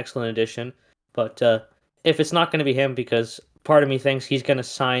be an excellent addition, but if it's not going to be him, because part of me thinks he's going to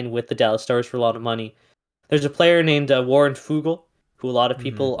sign with the Dallas Stars for a lot of money. There's a player named Warren Fugel, who a lot of Mm-hmm.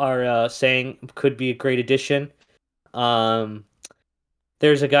 people are saying could be a great addition. Um,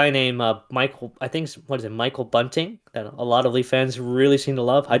 there's a guy named Michael, I think, what is it, Michael Bunting, that a lot of Leaf fans really seem to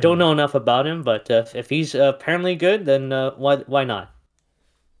love. I don't Mm-hmm. know enough about him, but if he's apparently good, then why not?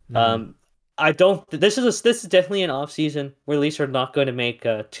 Mm-hmm. Um, I don't. This is definitely an off season where Leafs are not going to make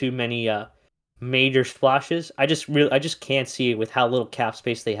too many major splashes. I just can't see it with how little cap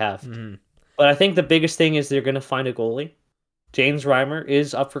space they have. Mm-hmm. But I think the biggest thing is they're going to find a goalie. James Reimer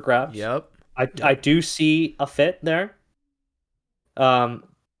is up for grabs. Yep. I Yep. do see a fit there. Um,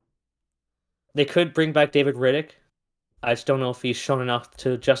 they could bring back David Riddick. I just don't know if he's shown enough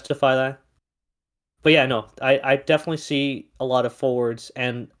to justify that. But yeah, no, I definitely see a lot of forwards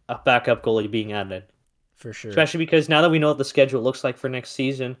and a backup goalie being added. For sure. Especially because now that we know what the schedule looks like for next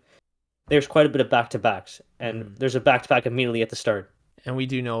season, there's quite a bit of back to backs, and Mm-hmm. there's a back to back immediately at the start. And we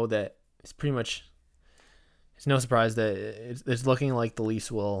do know that it's pretty much. It's no surprise that it's looking like the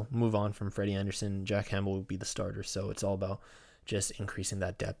Leafs will move on from Freddie Anderson. Jack Campbell will be the starter, so it's all about just increasing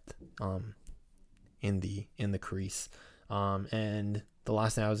that depth in the crease. And the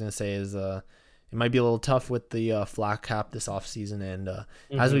last thing I was gonna say is it might be a little tough with the flat cap this offseason. And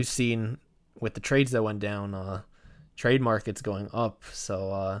as we've seen with the trades that went down, trade market's going up.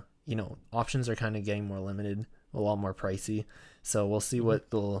 So options are kind of getting more limited, a lot more pricey. So we'll see what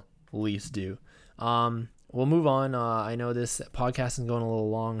the Leafs do. We'll move on. I know this podcast is going a little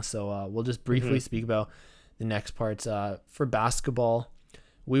long, so we'll just briefly speak about the next parts. For basketball,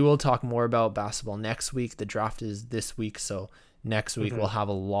 we will talk more about basketball next week. The draft is this week, so next week we'll have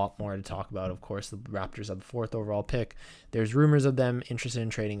a lot more to talk about. Of course, the Raptors have the 4th overall pick. There's rumors of them interested in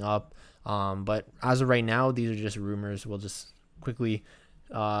trading up, but as of right now, these are just rumors. We'll just quickly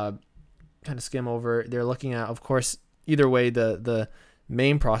kind of skim over. They're looking at, of course, either way, the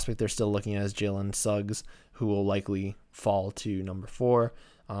main prospect they're still looking at is Jalen Suggs, who will likely fall to number 4.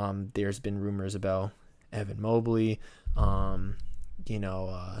 There's been rumors about Evan Mobley, Jonathan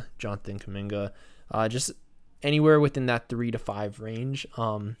Kuminga, just anywhere within that 3 to 5 range.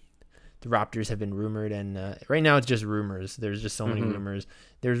 The Raptors have been rumored, and right now it's just rumors. There's just so many rumors.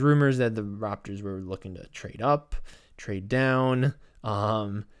 There's rumors that the Raptors were looking to trade up, trade down.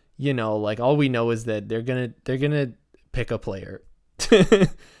 Like all we know is that they're gonna pick a player.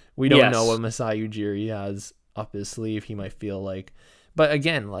 We don't know what Masai Ujiri has up his sleeve. He might feel like, but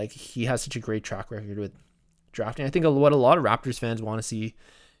again, like he has such a great track record with drafting. I think what a lot of Raptors fans want to see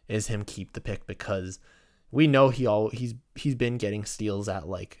is him keep the pick, because we know he's been getting steals at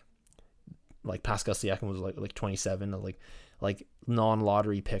like Pascal Siakam was like 27, like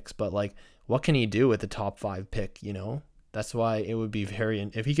non-lottery picks, but like what can he do with the top 5 pick? That's why it would be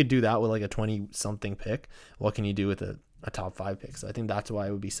if he could do that with like a 20 something pick, what can he do with a top 5 pick? So I think that's why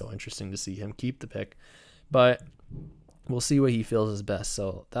it would be so interesting to see him keep the pick, but we'll see what he feels is best.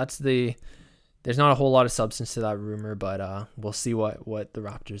 So there's not a whole lot of substance to that rumor, but we'll see what the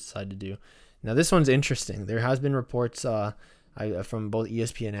Raptors decide to do. Now this one's interesting. There has been reports from both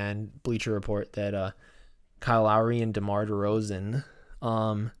ESPN and Bleacher Report that Kyle Lowry and DeMar DeRozan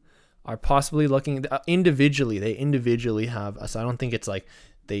are possibly looking individually. They individually have. So I don't think it's like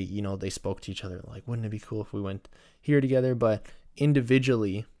they spoke to each other like, wouldn't it be cool if we went here together? But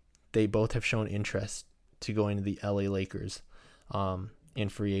individually, they both have shown interest to going to the LA Lakers in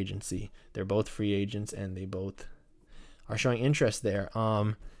free agency. They're both free agents, and they both are showing interest there.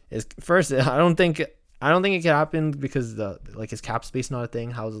 Is first, I don't think it can happen because his cap space not a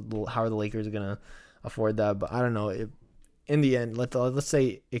thing. How are the Lakers gonna afford that? But I don't know. In the end, let's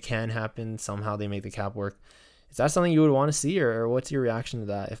say it can happen somehow. They make the cap work. Is that something you would want to see, or what's your reaction to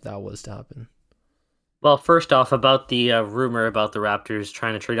that if that was to happen? Well, first off, about the rumor about the Raptors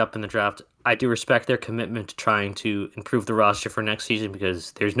trying to trade up in the draft, I do respect their commitment to trying to improve the roster for next season,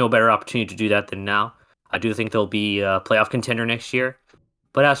 because there's no better opportunity to do that than now. I do think they'll be a playoff contender next year.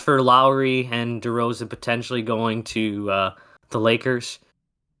 But as for Lowry and DeRozan potentially going to the Lakers,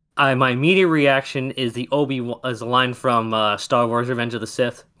 my immediate reaction is a line from Star Wars: Revenge of the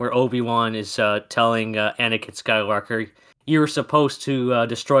Sith, where Obi-Wan is telling Anakin Skywalker, "You were supposed to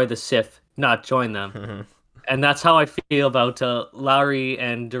destroy the Sith, not join them." And that's how I feel about Lowry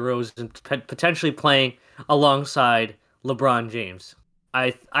and DeRozan potentially playing alongside LeBron James.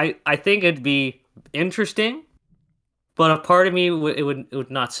 I think it'd be interesting, but a part of me it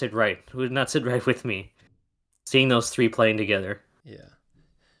would not sit right. It would not sit right with me seeing those 3 playing together. Yeah.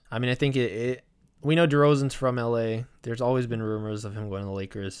 I mean, I think we know DeRozan's from LA. There's always been rumors of him going to the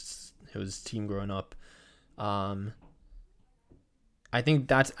Lakers. It was his team growing up. I think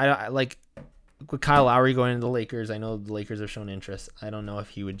that's I like with Kyle Lowry going to the Lakers, I know the Lakers have shown interest. I don't know if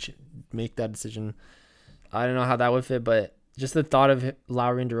he would make that decision. I don't know how that would fit, but just the thought of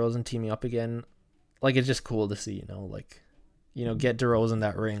Lowry and DeRozan teaming up again, like, it's just cool to see, get DeRozan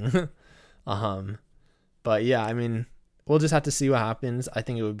that ring. But yeah, I mean, we'll just have to see what happens. I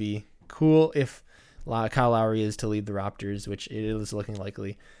think it would be cool if Kyle Lowry is to lead the Raptors, which it is looking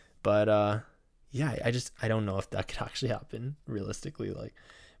likely. But yeah, I don't know if that could actually happen realistically. Like,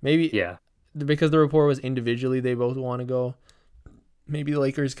 maybe because the report was individually they both want to go. Maybe the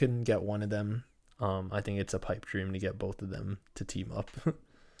Lakers couldn't get one of them. I think it's a pipe dream to get both of them to team up.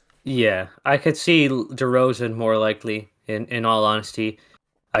 Yeah, I could see DeRozan more likely, in all honesty.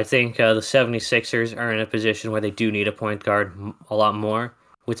 I think the 76ers are in a position where they do need a point guard a lot more,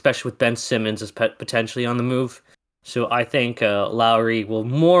 especially with Ben Simmons as potentially on the move. So I think Lowry will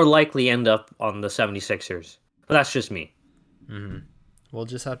more likely end up on the 76ers. But that's just me. Mm-hmm. We'll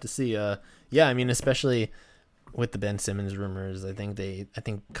just have to see. Yeah, I mean, especially with the Ben Simmons rumors, I think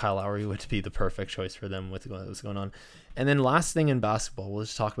Kyle Lowry would be the perfect choice for them with what's going on. And then last thing in basketball, we'll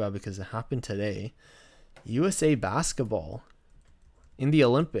just talk about because it happened today. USA basketball in the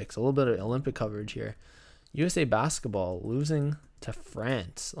Olympics. A little bit of Olympic coverage here. USA basketball losing to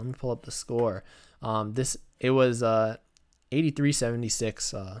France. Let me pull up the score. It was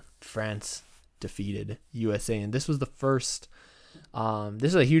 83-76. France defeated USA, and this was the first. This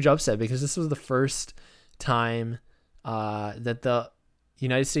is a huge upset because this was the first time that the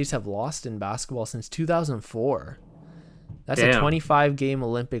United States have lost in basketball since 2004. That's a 25-game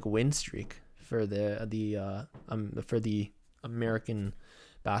Olympic win streak for the American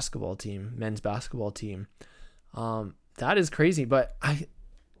basketball team, men's basketball team. That is crazy, but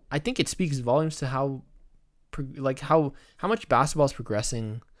I think it speaks volumes to how much basketball is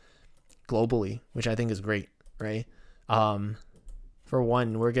progressing globally, which I think is great, right? For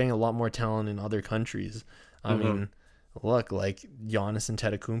one, we're getting a lot more talent in other countries. I mean, look, like Giannis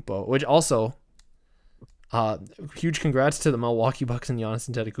Antetokounmpo, which also, huge congrats to the Milwaukee Bucks and Giannis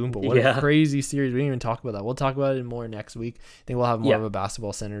Antetokounmpo. What a crazy series. We didn't even talk about that. We'll talk about it more next week. I think we'll have more of a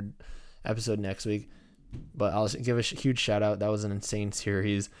basketball-centered episode next week. But I'll give a huge shout-out. That was an insane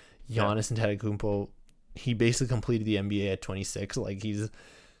series. Giannis Antetokounmpo, he basically completed the NBA at 26. Like, he's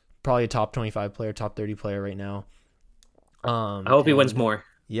probably a top 25 player, top 30 player right now. I hope he wins more.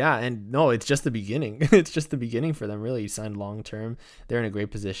 Yeah, and no, it's just the beginning. It's just the beginning for them, really. He signed long term. They're in a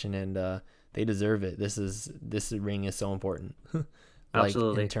great position, and they deserve it. This ring is so important, like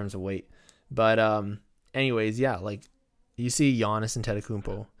Absolutely, in terms of weight. But anyways, yeah, like you see Giannis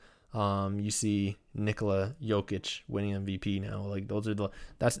Antetokounmpo, you see Nikola Jokic winning MVP now. Like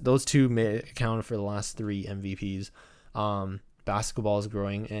those two may account for the last 3 MVPs. Basketball is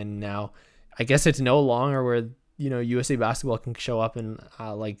growing, and now I guess it's no longer where USA basketball can show up and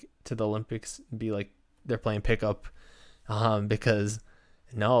like to the Olympics and be like they're playing pickup, because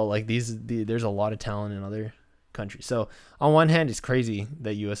no, like there's a lot of talent in other countries. So on one hand, it's crazy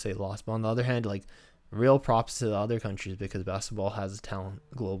that USA lost, but on the other hand, like real props to the other countries because basketball has talent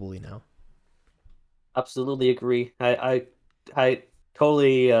globally now. Absolutely agree. I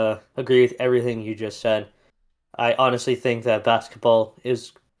totally agree with everything you just said. I honestly think that basketball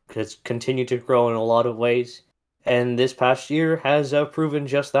has continued to grow in a lot of ways. And this past year has proven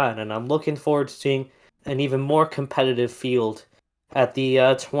just that. And I'm looking forward to seeing an even more competitive field at the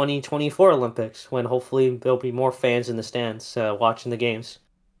 2024 Olympics when hopefully there'll be more fans in the stands watching the games.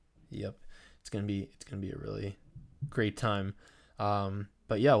 Yep. It's gonna be a really great time.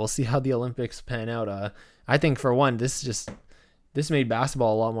 But yeah, we'll see how the Olympics pan out. I think for one, this made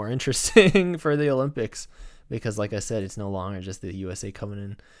basketball a lot more interesting for the Olympics because like I said, it's no longer just the USA coming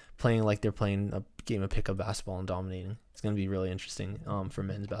in playing like they're playing a game of pickup basketball and dominating. It's going to be really interesting for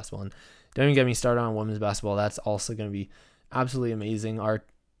men's basketball. And don't even get me started on women's basketball. That's also going to be absolutely amazing. Our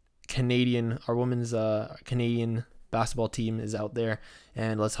women's Canadian basketball team is out there,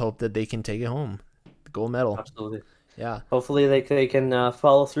 and let's hope that they can take it home. The gold medal. Absolutely. Yeah. Hopefully they can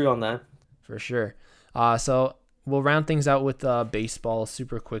follow through on that. For sure. So we'll round things out with baseball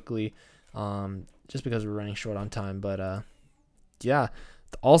super quickly, just because we're running short on time. But yeah.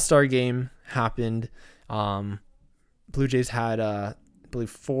 The All-Star game happened. Blue Jays had, I believe,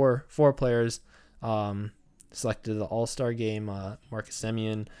 four players selected to the All-Star game. Marcus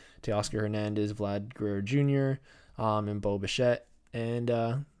Semien, Teoscar Hernandez, Vlad Guerrero Jr., and Bo Bichette. And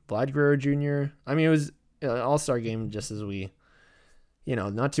Vlad Guerrero Jr., I mean, it was an All-Star game just as we,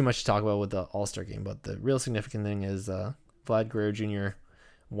 not too much to talk about with the All-Star game, but the real significant thing is Vlad Guerrero Jr.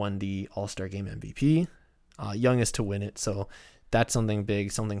 won the All-Star game MVP, youngest to win it, so that's something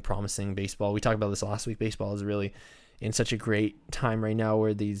big, something promising. Baseball, we talked about this last week. Baseball is really in such a great time right now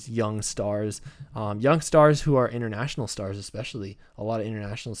where these young stars who are international stars, especially a lot of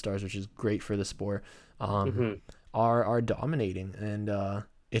international stars, which is great for the sport, Hmm. are dominating, and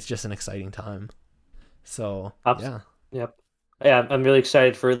it's just an exciting time. So Abs- yeah. Yep. Yeah, I'm really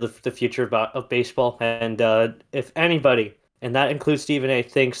excited for the future of baseball. And if anybody, and that includes Stephen A.,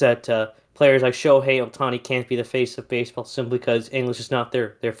 thinks that players like Shohei Ohtani can't be the face of baseball simply because English is not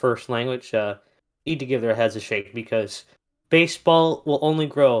their first language, need to give their heads a shake because baseball will only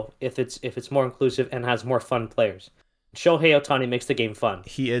grow if it's more inclusive and has more fun players. Shohei Ohtani makes the game fun.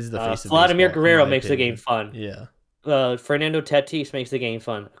 He is the face of Vladimir baseball, in Guerrero my makes the game opinion. fun. Yeah. Fernando Tatis makes the game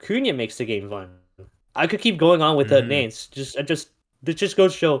fun. Acuna makes the game fun. I could keep going on with the Hmm. names. It just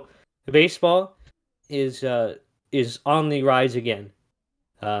goes to show baseball is uh is on the rise again.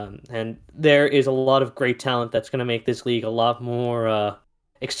 And there is a lot of great talent that's going to make this league a lot more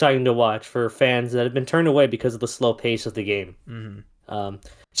exciting to watch for fans that have been turned away because of the slow pace of the game. Hmm. Um,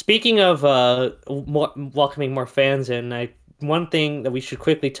 Speaking of welcoming more fans in, one thing that we should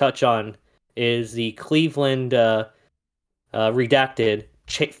quickly touch on is the Cleveland Redacted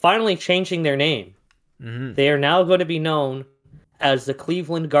finally changing their name. Hmm. They are now going to be known as the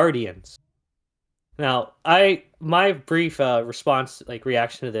Cleveland Guardians. Now, I my brief response, like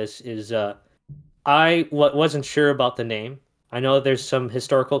reaction to this, is wasn't sure about the name. I know there's some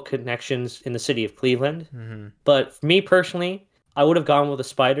historical connections in the city of Cleveland, Hmm. but for me personally, I would have gone with the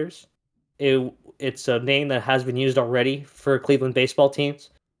Spiders. It's a name that has been used already for Cleveland baseball teams.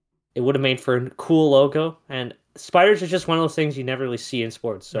 It would have made for a cool logo, and Spiders is just one of those things you never really see in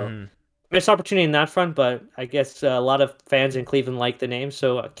sports. So Hmm. missed opportunity in that front, but I guess a lot of fans in Cleveland like the name,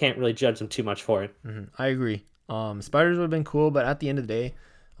 so I can't really judge them too much for it. Hmm. I agree. Spiders would have been cool, but at the end of the day,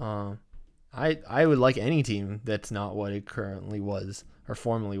 um, I would like any team that's not what it currently was or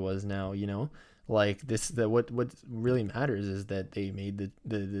formerly was now. Like this. What really matters is that they made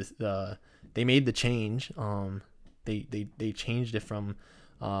they made the change. They changed it from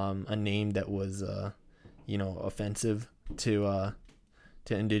a name that was offensive to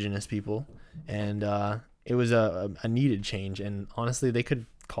indigenous people, and it was a needed change. And honestly, they could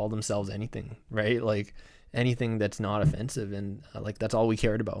call themselves anything, right? Like anything that's not offensive, and like that's all we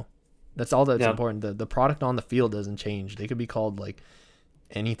cared about. That's all that's Yeah, important. The product on the field doesn't change. They could be called like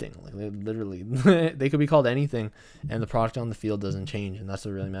anything, like literally they could be called anything, and the product on the field doesn't change, and that's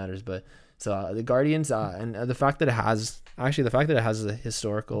what really matters. But so the Guardians, and the fact that it has a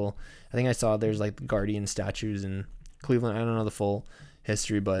historical, I think I saw there's like Guardian statues in Cleveland. I don't know the full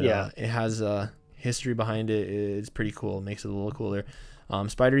history, but yeah, it has a history behind it. It's pretty cool. It makes it a little cooler.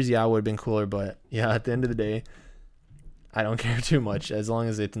 Spiders, yeah, would have been cooler, but yeah, at the end of the day, I don't care too much as long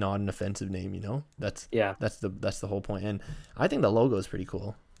as it's not an offensive name. That's yeah, that's the whole point. And I think the logo is pretty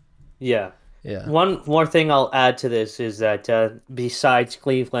cool. yeah. Yeah. One more thing I'll add to this is that besides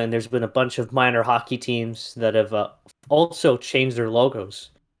Cleveland, there's been a bunch of minor hockey teams that have also changed their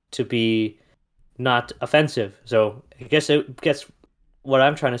logos to be not offensive. So I guess what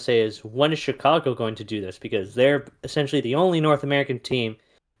I'm trying to say is when is Chicago going to do this? Because they're essentially the only North American team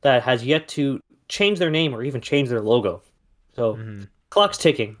that has yet to change their name or even change their logo. So Hmm. clock's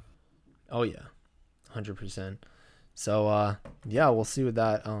ticking. Oh yeah, 100%. So yeah, we'll see with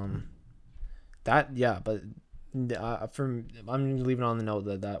that. That yeah, but from I'm leaving on the note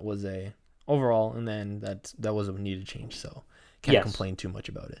that that was a overall, and then that was a needed change. So can't Yes. complain too much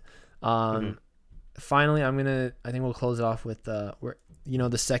about it. Hmm. Finally, I think we'll close it off with where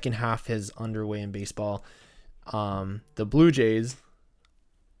the second half is underway in baseball. The Blue Jays,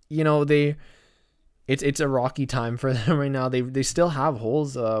 they it's a rocky time for them right now. They still have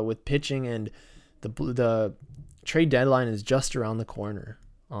holes with pitching, and the trade deadline is just around the corner,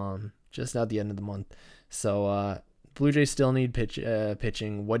 just at the end of the month. So Blue Jays still need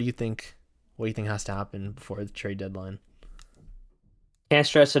pitching. What do you think? What do you think has to happen before the trade deadline? Can't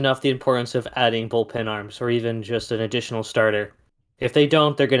stress enough the importance of adding bullpen arms or even just an additional starter. If they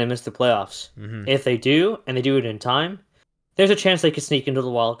don't, they're going to miss the playoffs. Mm-hmm. If they do, and they do it in time, there's a chance they could sneak into the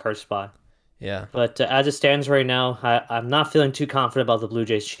wild card spot. Yeah, But as it stands right now, I'm not feeling too confident about the Blue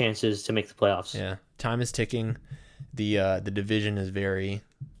Jays' chances to make the playoffs. yeah. Time is ticking. The division is very,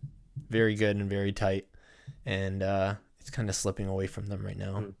 very good and very tight, and it's kind of slipping away from them right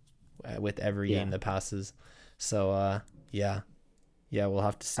now Mm. with every Yeah. game that passes. So yeah, yeah, we'll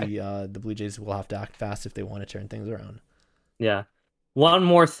have to see. The Blue Jays will have to act fast if they want to turn things around. Yeah. One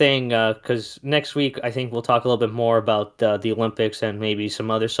more thing, because next week I think we'll talk a little bit more about the Olympics and maybe some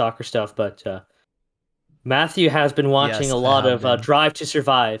other soccer stuff. But Matthew has been watching Yes, a I lot have of been. Drive to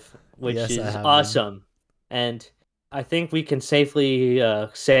Survive, which Yes, I is have been. awesome. And I think we can safely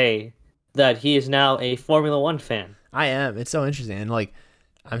say that he is now a Formula One fan. I am. It's so interesting, and like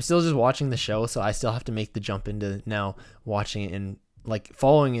I'm still just watching the show, so I still have to make the jump into now watching it and like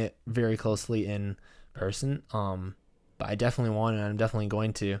following it very closely in person. But I definitely want it. I'm definitely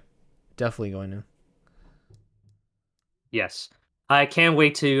going to. Definitely going to. Yes. I can't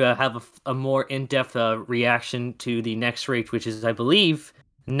wait to have a more in-depth reaction to the next race, which is, I believe,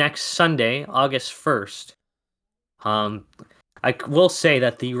 next Sunday, August 1st. Um, will say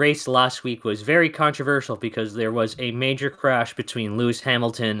that the race last week was very controversial because there was a major crash between Lewis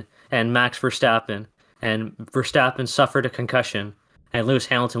Hamilton and Max Verstappen, and Verstappen suffered a concussion, and Lewis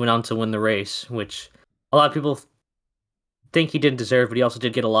Hamilton went on to win the race, which a lot of people think he didn't deserve, but he also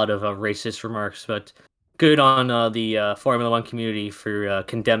did get a lot of racist remarks. But good on the Formula One community for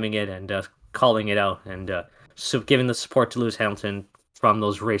condemning it and calling it out, and so giving the support to Lewis Hamilton from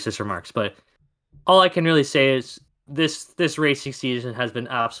those racist remarks. But all I can really say is this racing season has been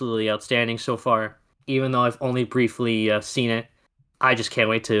absolutely outstanding so far. Even though I've only briefly seen it, I just can't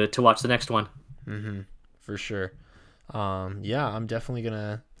wait to watch the next one. For sure. Yeah, I'm definitely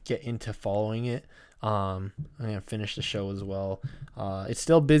gonna get into following it. I'm gonna finish the show as well. It's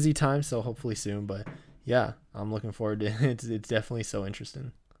still busy time, so hopefully soon. But yeah, I'm looking forward to it. It's definitely so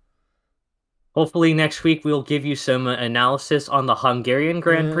interesting. Hopefully next week we'll give you some analysis on the Hungarian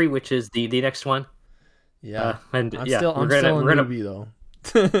Grand Yeah, Prix, which is the next one. yeah. And I'm yeah, still we're I'm gonna still a we're gonna newbie though.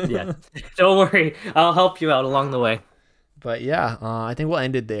 yeah. Don't worry, I'll help you out along the way. But yeah, I think we'll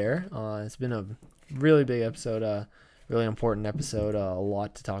end it there. It's been a really big episode, really important episode, a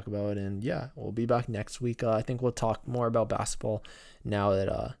lot to talk about, and yeah, we'll be back next week. I think we'll talk more about basketball now that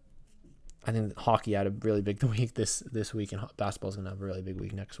I think hockey had a really big week this week, and basketball's gonna have a really big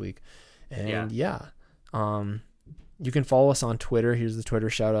week next week. And yeah, you can follow us on Twitter. Here's the Twitter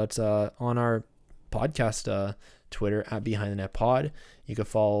shout outs on our podcast Twitter at Behind the Net Pod. You can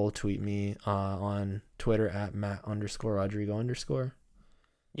tweet me on Twitter at Matt_Rodrigo_.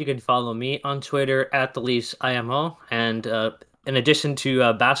 You can follow me on Twitter at the Leafs IMO, and in addition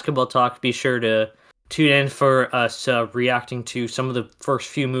to basketball talk, be sure to tune in for us reacting to some of the first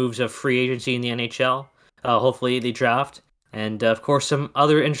few moves of free agency in the NHL. Hopefully the draft, and of course some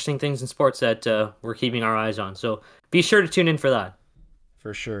other interesting things in sports that we're keeping our eyes on. So be sure to tune in for that.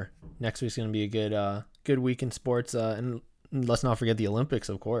 For sure. Next week's gonna be a good week in sports, and let's not forget the Olympics,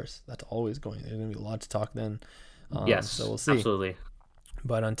 of course. That's always going. There's gonna be a lot to talk then. Yes, so we'll see. absolutely.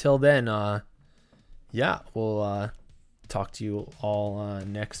 But until then, yeah, we'll talk to you all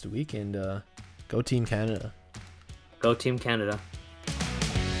next week, and go Team Canada. Go Team Canada.